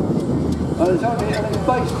 1930. And it's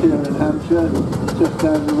based here in Hampshire, just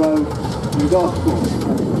down the road in Gosport.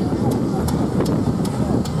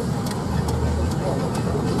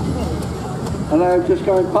 And now just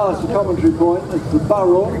going past the commentary point, it's the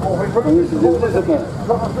Burrell, and this is Elizabeth,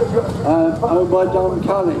 owned by Don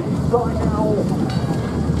Cully.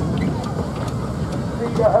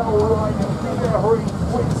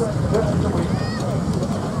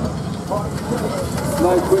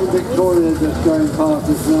 No Queen Victoria just going past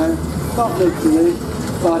us now, not literally,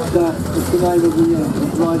 but it's the name of the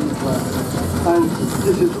engine, riding track. And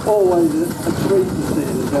this is always a treat to see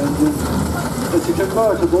this engine. It's a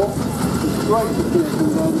convertible. It's great to see a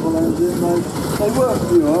convertible engine. They work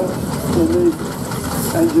fewer than the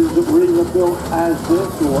engines that were either built as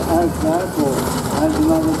this or as that or as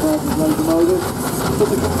another type of locomotive. But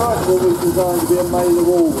the convertible was designed to be a maid of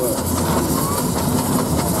all work.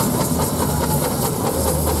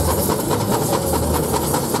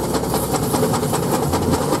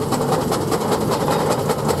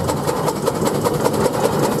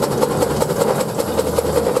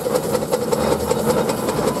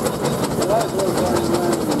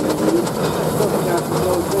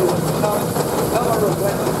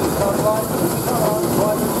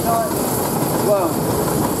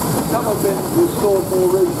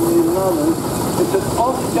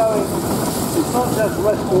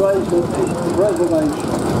 Restoration is preservation,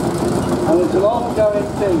 and it's an ongoing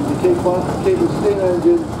thing to keep a steam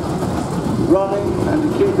engine running and to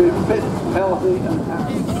keep it fit, healthy and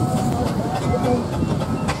happy.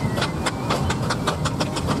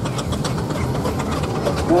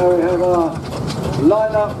 Now we have our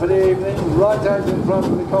line-up for the evening, right out in front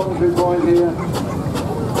of the commentary point here.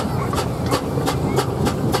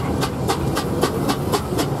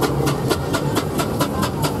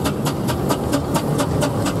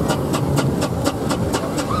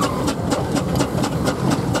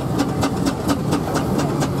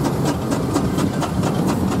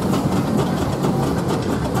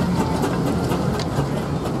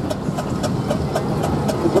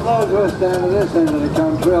 Us down to this end of the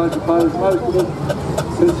country, I suppose most of us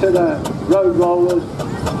consider road rollers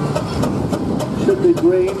should be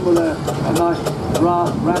green with a nice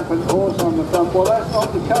rampant horse on the front. Well, that's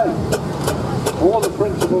not the case. All the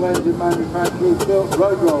principal engine manufacturers built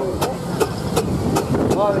road rollers.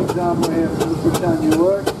 One example here from the Britannia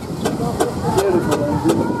works. Beautiful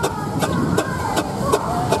engine.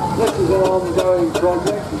 This is an ongoing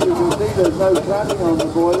project. As you can see, there's no cladding on the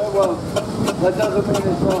boiler. Well, that doesn't mean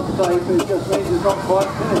it's not safe, it just means it's not quite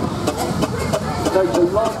finished. It takes a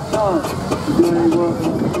long time to do any work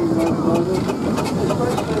on the steam locomotives,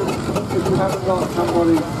 especially if you haven't got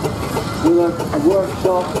somebody with a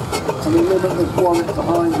workshop and a limitless wallet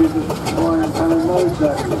behind you to try and kind of nose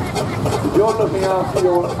that. If you're looking after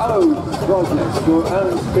your own project, your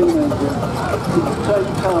own steam engine, it will take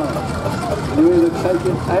time. You either take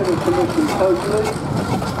it out of commission totally,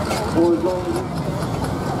 or as long as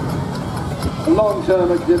a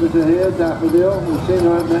long-term exhibitor here, Daffodil. We've seen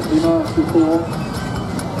her at Netley Marsh before.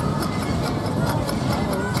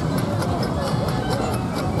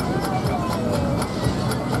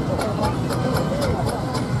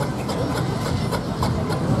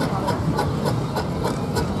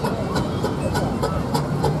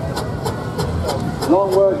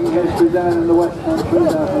 Long working history down in the West Country,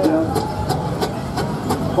 Daffodil.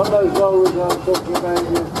 One of those rollers I was talking about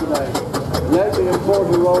yesterday. The opening and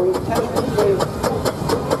quarter rollers tend to be,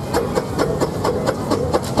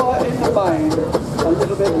 quite in the main, a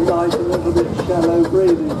little bit light, a little bit shallow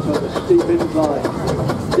breathing, so the steep incline,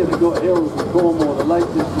 difficult hills in Cornwall, the Lake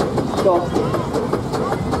District in Scotland.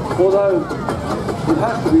 Although it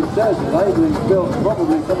has to be said that Abling's built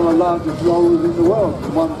probably some of the largest rollers in the world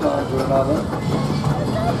from one time to another.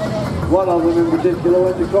 One of them in particular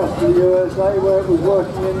went across to the USA where it was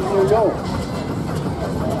working in New York.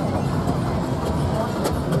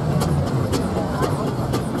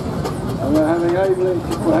 And we're having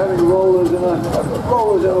rollers in a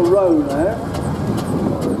row now.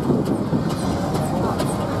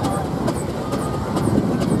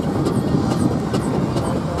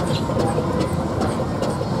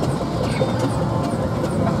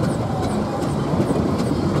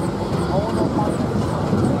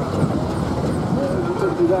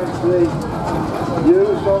 Actually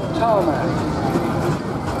used on tarmac,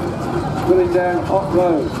 putting down hot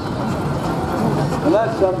roads, and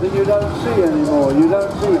that's something you don't see anymore. You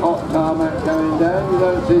don't see hot tarmac going down, you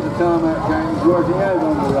don't see the tarmac gangs working out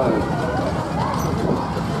on the road.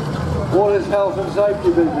 All this health and safety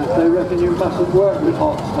business, they reckon you mustn't work with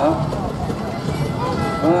hot stuff.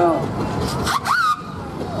 Well,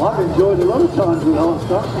 I've enjoyed a lot of times with hot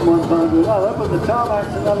stuff from one time to another, but the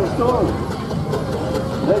tarmac's another story.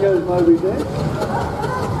 There goes Moby Dick.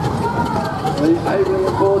 The Abling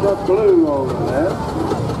and Bordeaux blue roller there.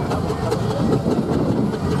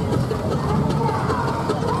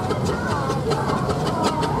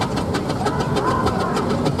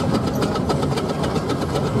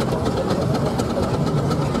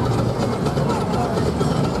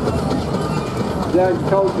 The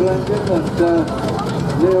agricultural engine that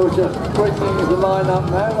Neil's just tweaking the line up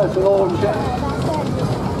now, that's an oil check.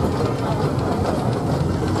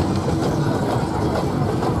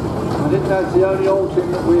 I think that's the only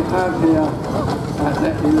auction that we have here at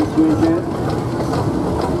Netley this weekend.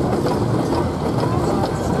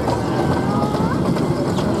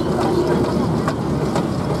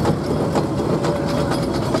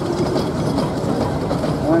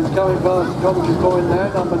 And coming past the commentary point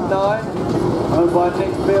now, number 9, owned by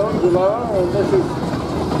Nick Fields of Owen, and this is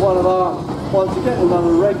one of our, once again,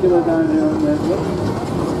 another regular down here at Netley.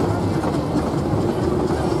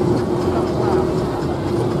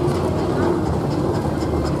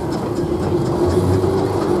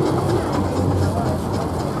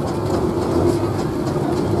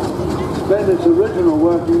 Spent its original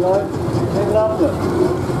working life in London.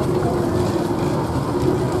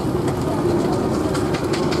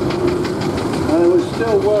 And it was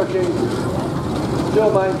still working,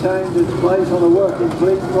 still maintained its place on a working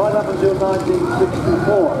fleet right up until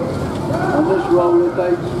 1964. And this roller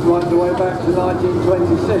dates right the way back to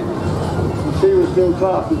 1926. And she was still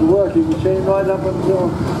classed as a working machine right up until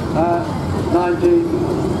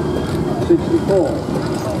 1964.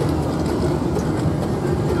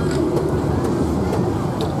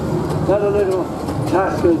 Another little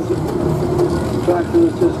Tasker tractor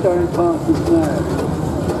that's just going past us now.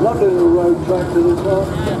 Lovely little road tractor this one.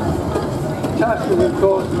 Tasker, of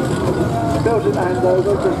course, built at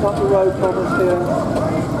Andover, just up the road from us here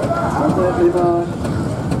on Netley Marsh.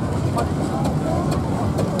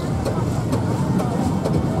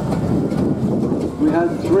 We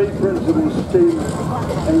had 3 principal steam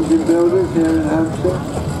engine builders here in Hampshire.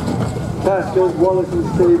 Taskers, Wallace and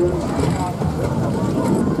Stevens.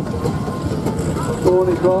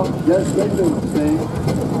 Thornycroft, yes, they do steam.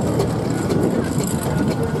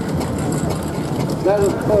 That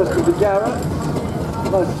was first of the Garrett.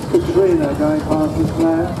 That's Katrina going past us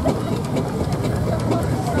now.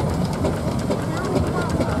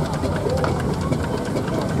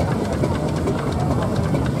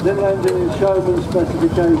 Little engine in showman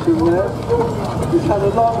specification there. It's had a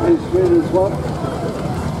long history, this one.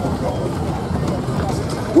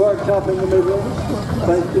 Worked up in the Midlands,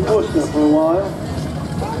 based in Worcester for a while.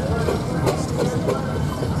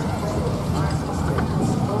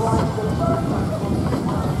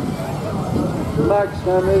 Max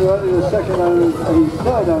family, they're only the second owner, the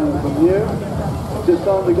third owner from new, just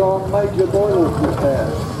undergone major boiler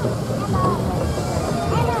repairs.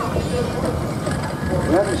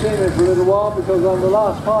 We haven't seen it for a little while because over the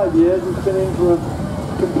last 5 years it's been in for a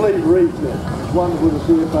complete refit. It's wonderful to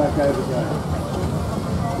see it back over there.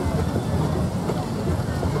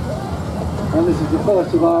 And this is the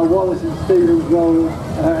first of our Wallace and Stevens rollers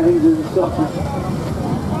engine sockets.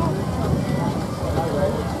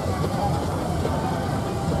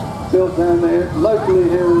 Built down there, locally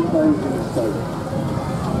here in Basingstoke.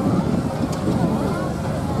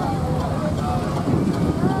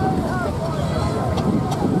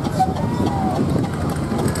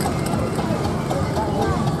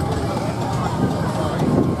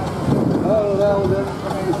 Oh, Eldon,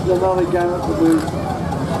 this is another Garrett that we've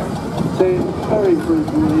seen very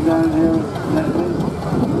frequently down here at Netley.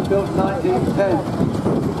 Built 1910.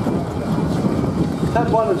 It's had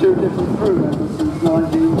 1 or 2 different crew members since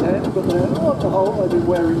 1910, but on the whole they've been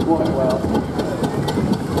wearing quite well.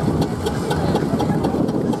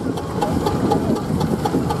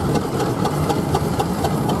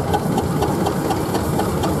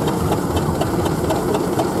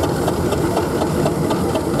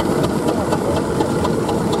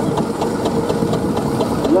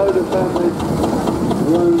 A load of families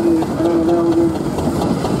around the Eldon,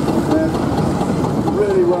 they're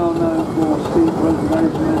really well known for steam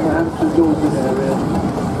preservation in the Hampshire Dorset area.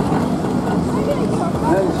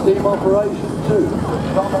 And steam operation too.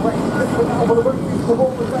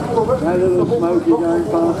 That little smoky going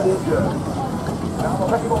past it.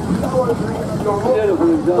 Beautiful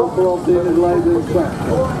example of the labouring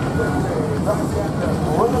tractor.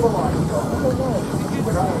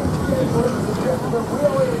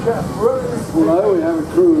 Although we have a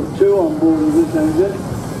crew of 2 on board with this engine,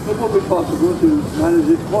 it would be possible to manage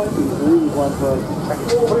it quite easily with one person.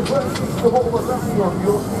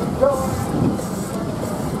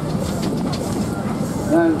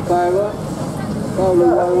 And Fowler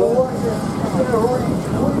roller.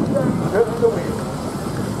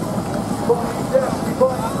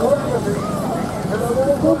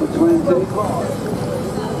 Number 20.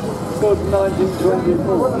 Good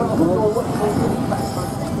 1924.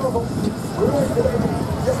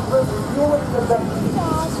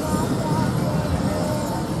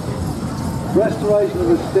 Restoration of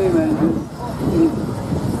a steam engine is,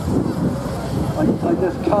 I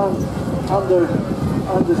just can't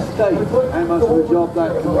understate how much of a job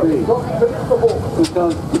that can be,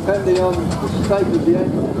 because depending on the state of the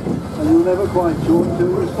engine, and you're never quite sure until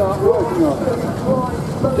you start working on it.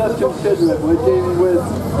 Just consider it, we're dealing with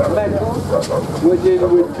metal, we're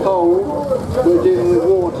dealing with coal, we're dealing with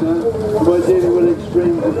water, we're dealing with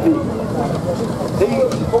extremes of heat.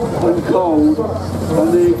 Heat and cold, and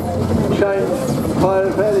they change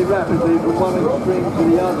fairly rapidly from one extreme to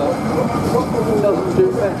the other, doesn't do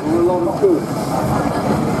metal a lot of good.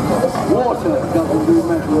 Water doesn't do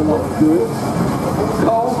metal a lot of good.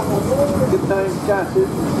 Coal contains gases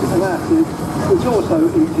and acids, which also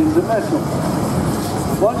eat into metal.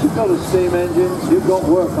 Once you've got a steam engine, you've got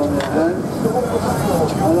work on your hands,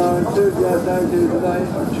 and our enthusiasts out here today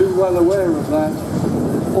are too well aware of that.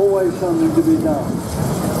 There's always something to be done.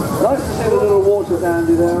 Nice to see the little water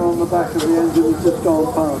dandy there on the back of the engine that's just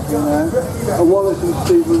gone past you now. A Wallace and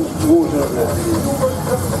Stevens water dandy.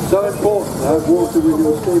 So important to have water with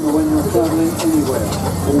your steamer when you're travelling anywhere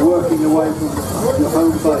or working away from your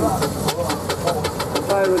home base. The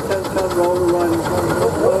tail of a 10-ton roller right in front of the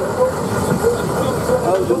road.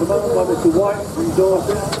 Owned at the moment by Mr. White from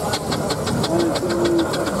Dorset.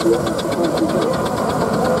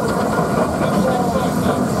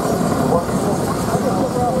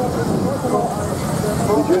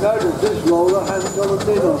 Did you notice this roller hasn't got a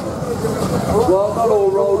lid on it? Well, not all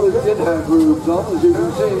rollers did have roofs on. As you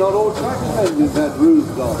can see, not all traction engines had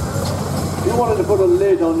roofs on. If you wanted to put a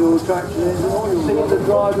lid on your traction engine, all you see is the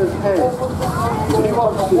driver's head. If he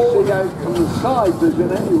wants to see out from the side vision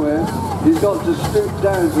anywhere, he's got to stoop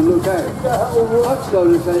down to look out. Much so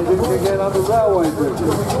this engine can get under railway bridges.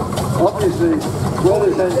 Obviously, where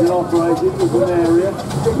this engine operated was an area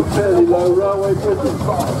with fairly low railway bridges.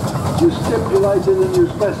 You stipulated and you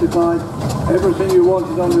specified everything you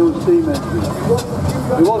wanted on your steam engine.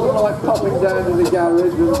 It wasn't like popping down to the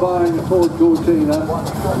garage and buying a Ford Cortina,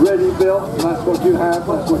 ready built, and that's what you have,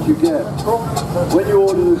 that's what you get. When you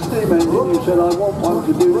ordered a steam engine, you said, I want one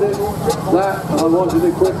to do this, that, and I want it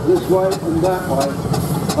equipped this way and that way,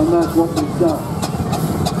 and that's what was done.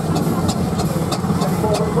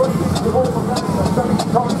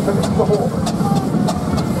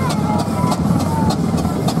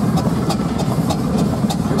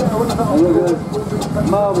 And look at this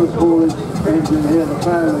marvellous haulage engine here, the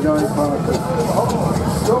Fowler going past it.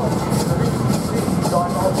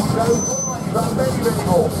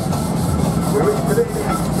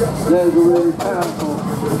 There's a really powerful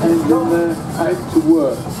engine there, out to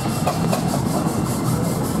work.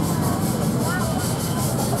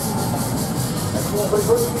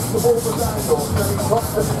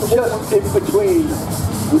 Just in between,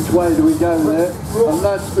 which way do we go there? And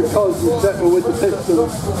that's because you settle with the piston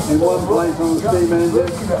in one place on the steam engine,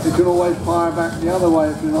 you can always fire back the other way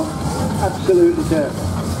if you're not absolutely careful.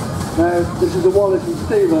 Now, this is a Wallace and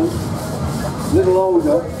Stevens, a little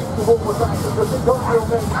older.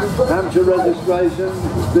 Hampshire registration,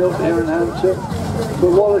 built here in Hampshire.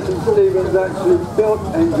 But Wallace and Stevens actually built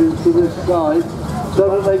engines to this size so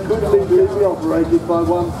that they could legally be operated by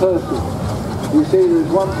one person. You see there's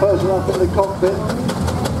one person up in the cockpit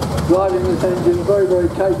driving this engine very, very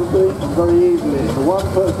capably and very easily. It's a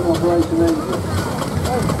one-person operation engine.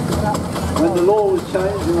 When the law was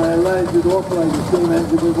changed and they allowed you to operate a steam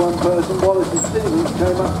engine with one person, Wallace and Stevens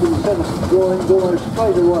came up to the set of drawings almost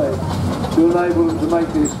straight away to enable them to make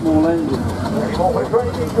these small engines.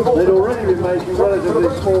 They'd already been making relatively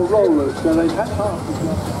small rollers, so they'd had half the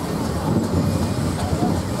job.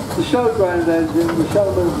 The showground engine, the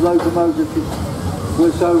showman's locomotive,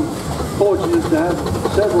 we're so fortunate to have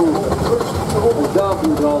several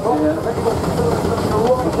examples of here.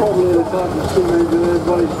 Probably the type of steam engine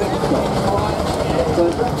everybody thinks of.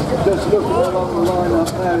 But just looking along the line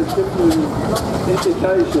up now, it's giving you an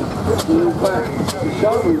indication that in fact the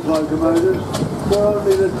showman's locomotives were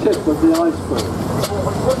only the tip of the iceberg.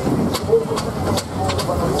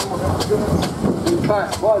 In fact,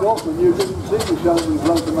 quite often you didn't see the showman's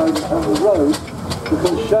locomotives on the road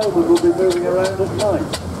because showmen would be moving around at night.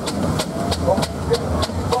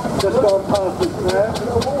 Just gone past us now,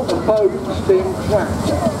 a Fogan steam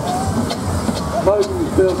tractor.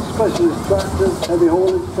 Fogan's built specialist tractors, heavy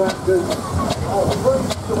haulage tractors,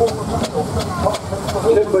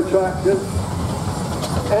 timber tractors,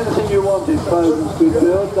 anything you wanted Fogan's could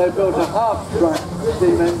build. They built a half-track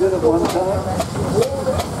steam engine at one time.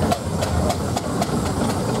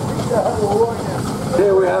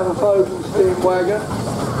 Here we have a Fogan steam wagon,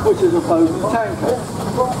 which is a Fogan tanker.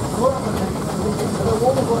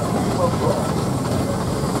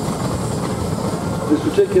 This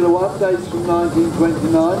particular one dates from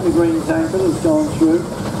 1929, the green tanker that's gone through.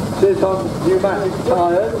 Sits on pneumatic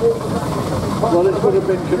tyres. Well, this would have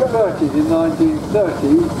been converted in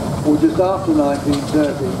 1930, or just after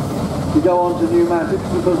 1930, to go on to pneumatics,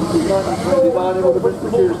 because in 1929 it would have been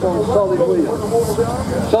produced on solid wheels.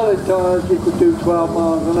 Solid tyres, you could do 12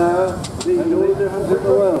 miles an hour, these are all the difference in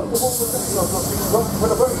the world.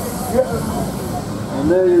 And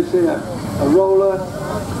there you see a roller,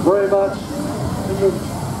 very much in the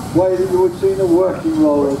way that you would see in a working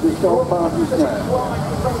roller, just gone past us now.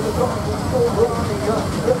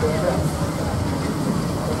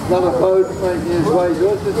 Another Fogan making his way to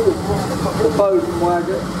us, this is the Fogan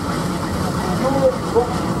wagon.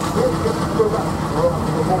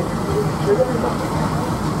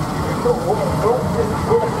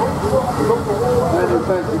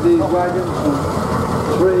 Manufactured these wagons from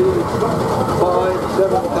 3, 5,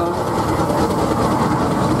 7 tons.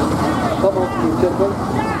 Some of them tipper.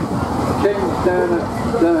 Kings down at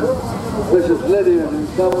Bishop's Lydia in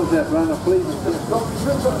Somerset ran a fleet of tippers.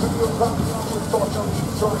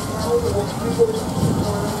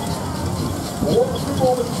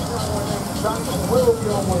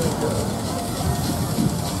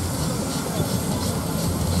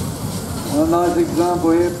 A nice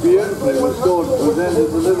example here, beautifully restored, presented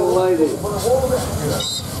the little lady.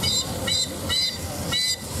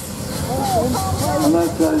 And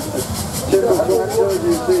that's a timber tractor, as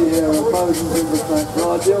you see here, a Fogan timber tractor,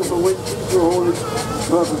 ideal for winches for haulage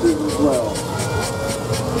purposes as well.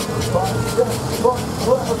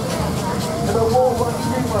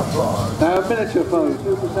 Now a miniature Fogan,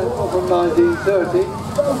 2% from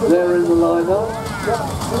 1930, they're in the lineup.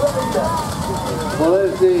 Well,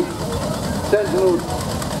 there's the Sentinel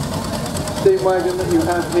steam wagon that you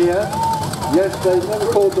have here. Yes, they've never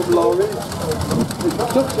called them lorries. It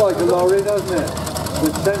looks like a lorry, doesn't it?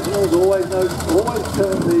 But Sentinels always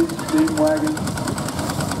turn these steam wagons.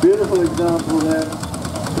 Beautiful example there.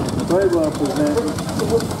 Very well presented.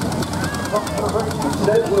 And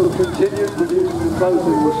Sentinel continues producing them both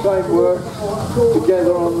in the same works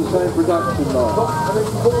together on the same production line.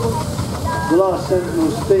 The last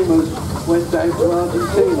Sentinel steamers went down to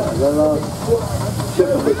Argentina. The last ship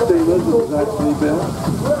of the steamers that was actually built.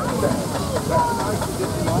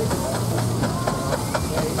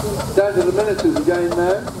 Down to the miniatures again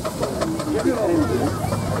now. Engine.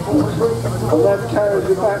 And that carries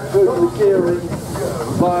you back through the gearing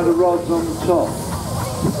via the rods on the top.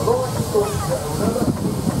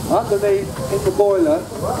 Underneath, in the boiler,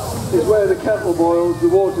 is where the kettle boils, the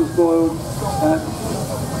water's boiled, and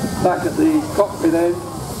back at the cockpit end,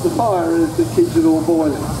 the fire is that keeps it all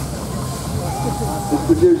boiling. It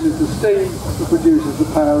produces the steam, it produces the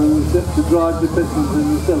power in the ship to drive the pistons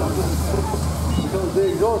in the cylinder. Because the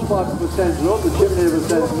exhaust pipe of a Sentinel, the chimney of a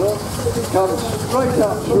Sentinel, comes straight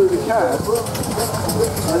up through the cab,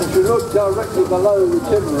 and if you look directly below the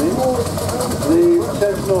chimney, the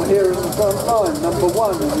Sentinel here in the front line, number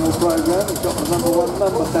 1 in your programme, it's got the number 1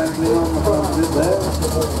 number dangling on the front of it there.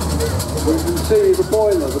 You can see the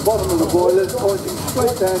boiler, the bottom of the boiler is pointing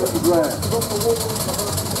straight down at the ground.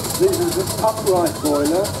 This is an upright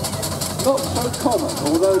boiler, not so common,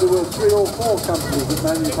 although there were 3 or 4 companies that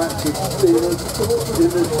manufactured steamers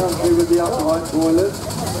in this country with the upright boilers.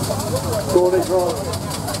 Cornish,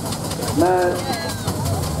 Man,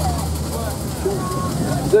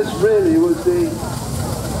 This really was the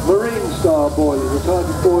marine style boiler, the type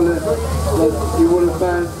of boiler that you would have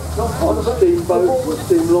found on steamboats and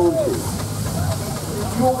steam launches.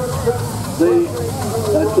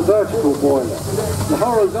 That's the vertical boiler. The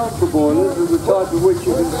horizontal boilers are the type of which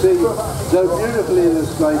you can see so beautifully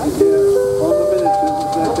illustrated here on the miniatures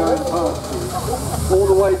as they're going past you. All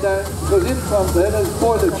the way down, because in front there's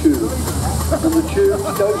boiler tubes, and the tubes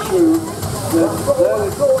go through, they're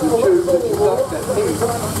the tubes that conduct the heat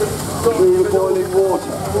through the boiling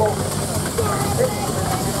water.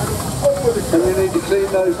 And you need to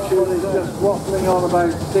clean those tubes. Just waffling on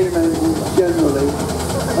about steam engines generally.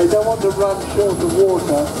 They don't want to run short of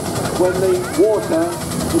water when the water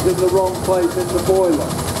is in the wrong place in the boiler.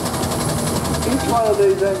 Each one of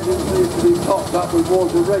these engines needs to be topped up with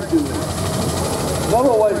water regularly. Not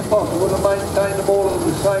always possible to maintain them all at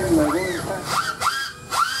the same level.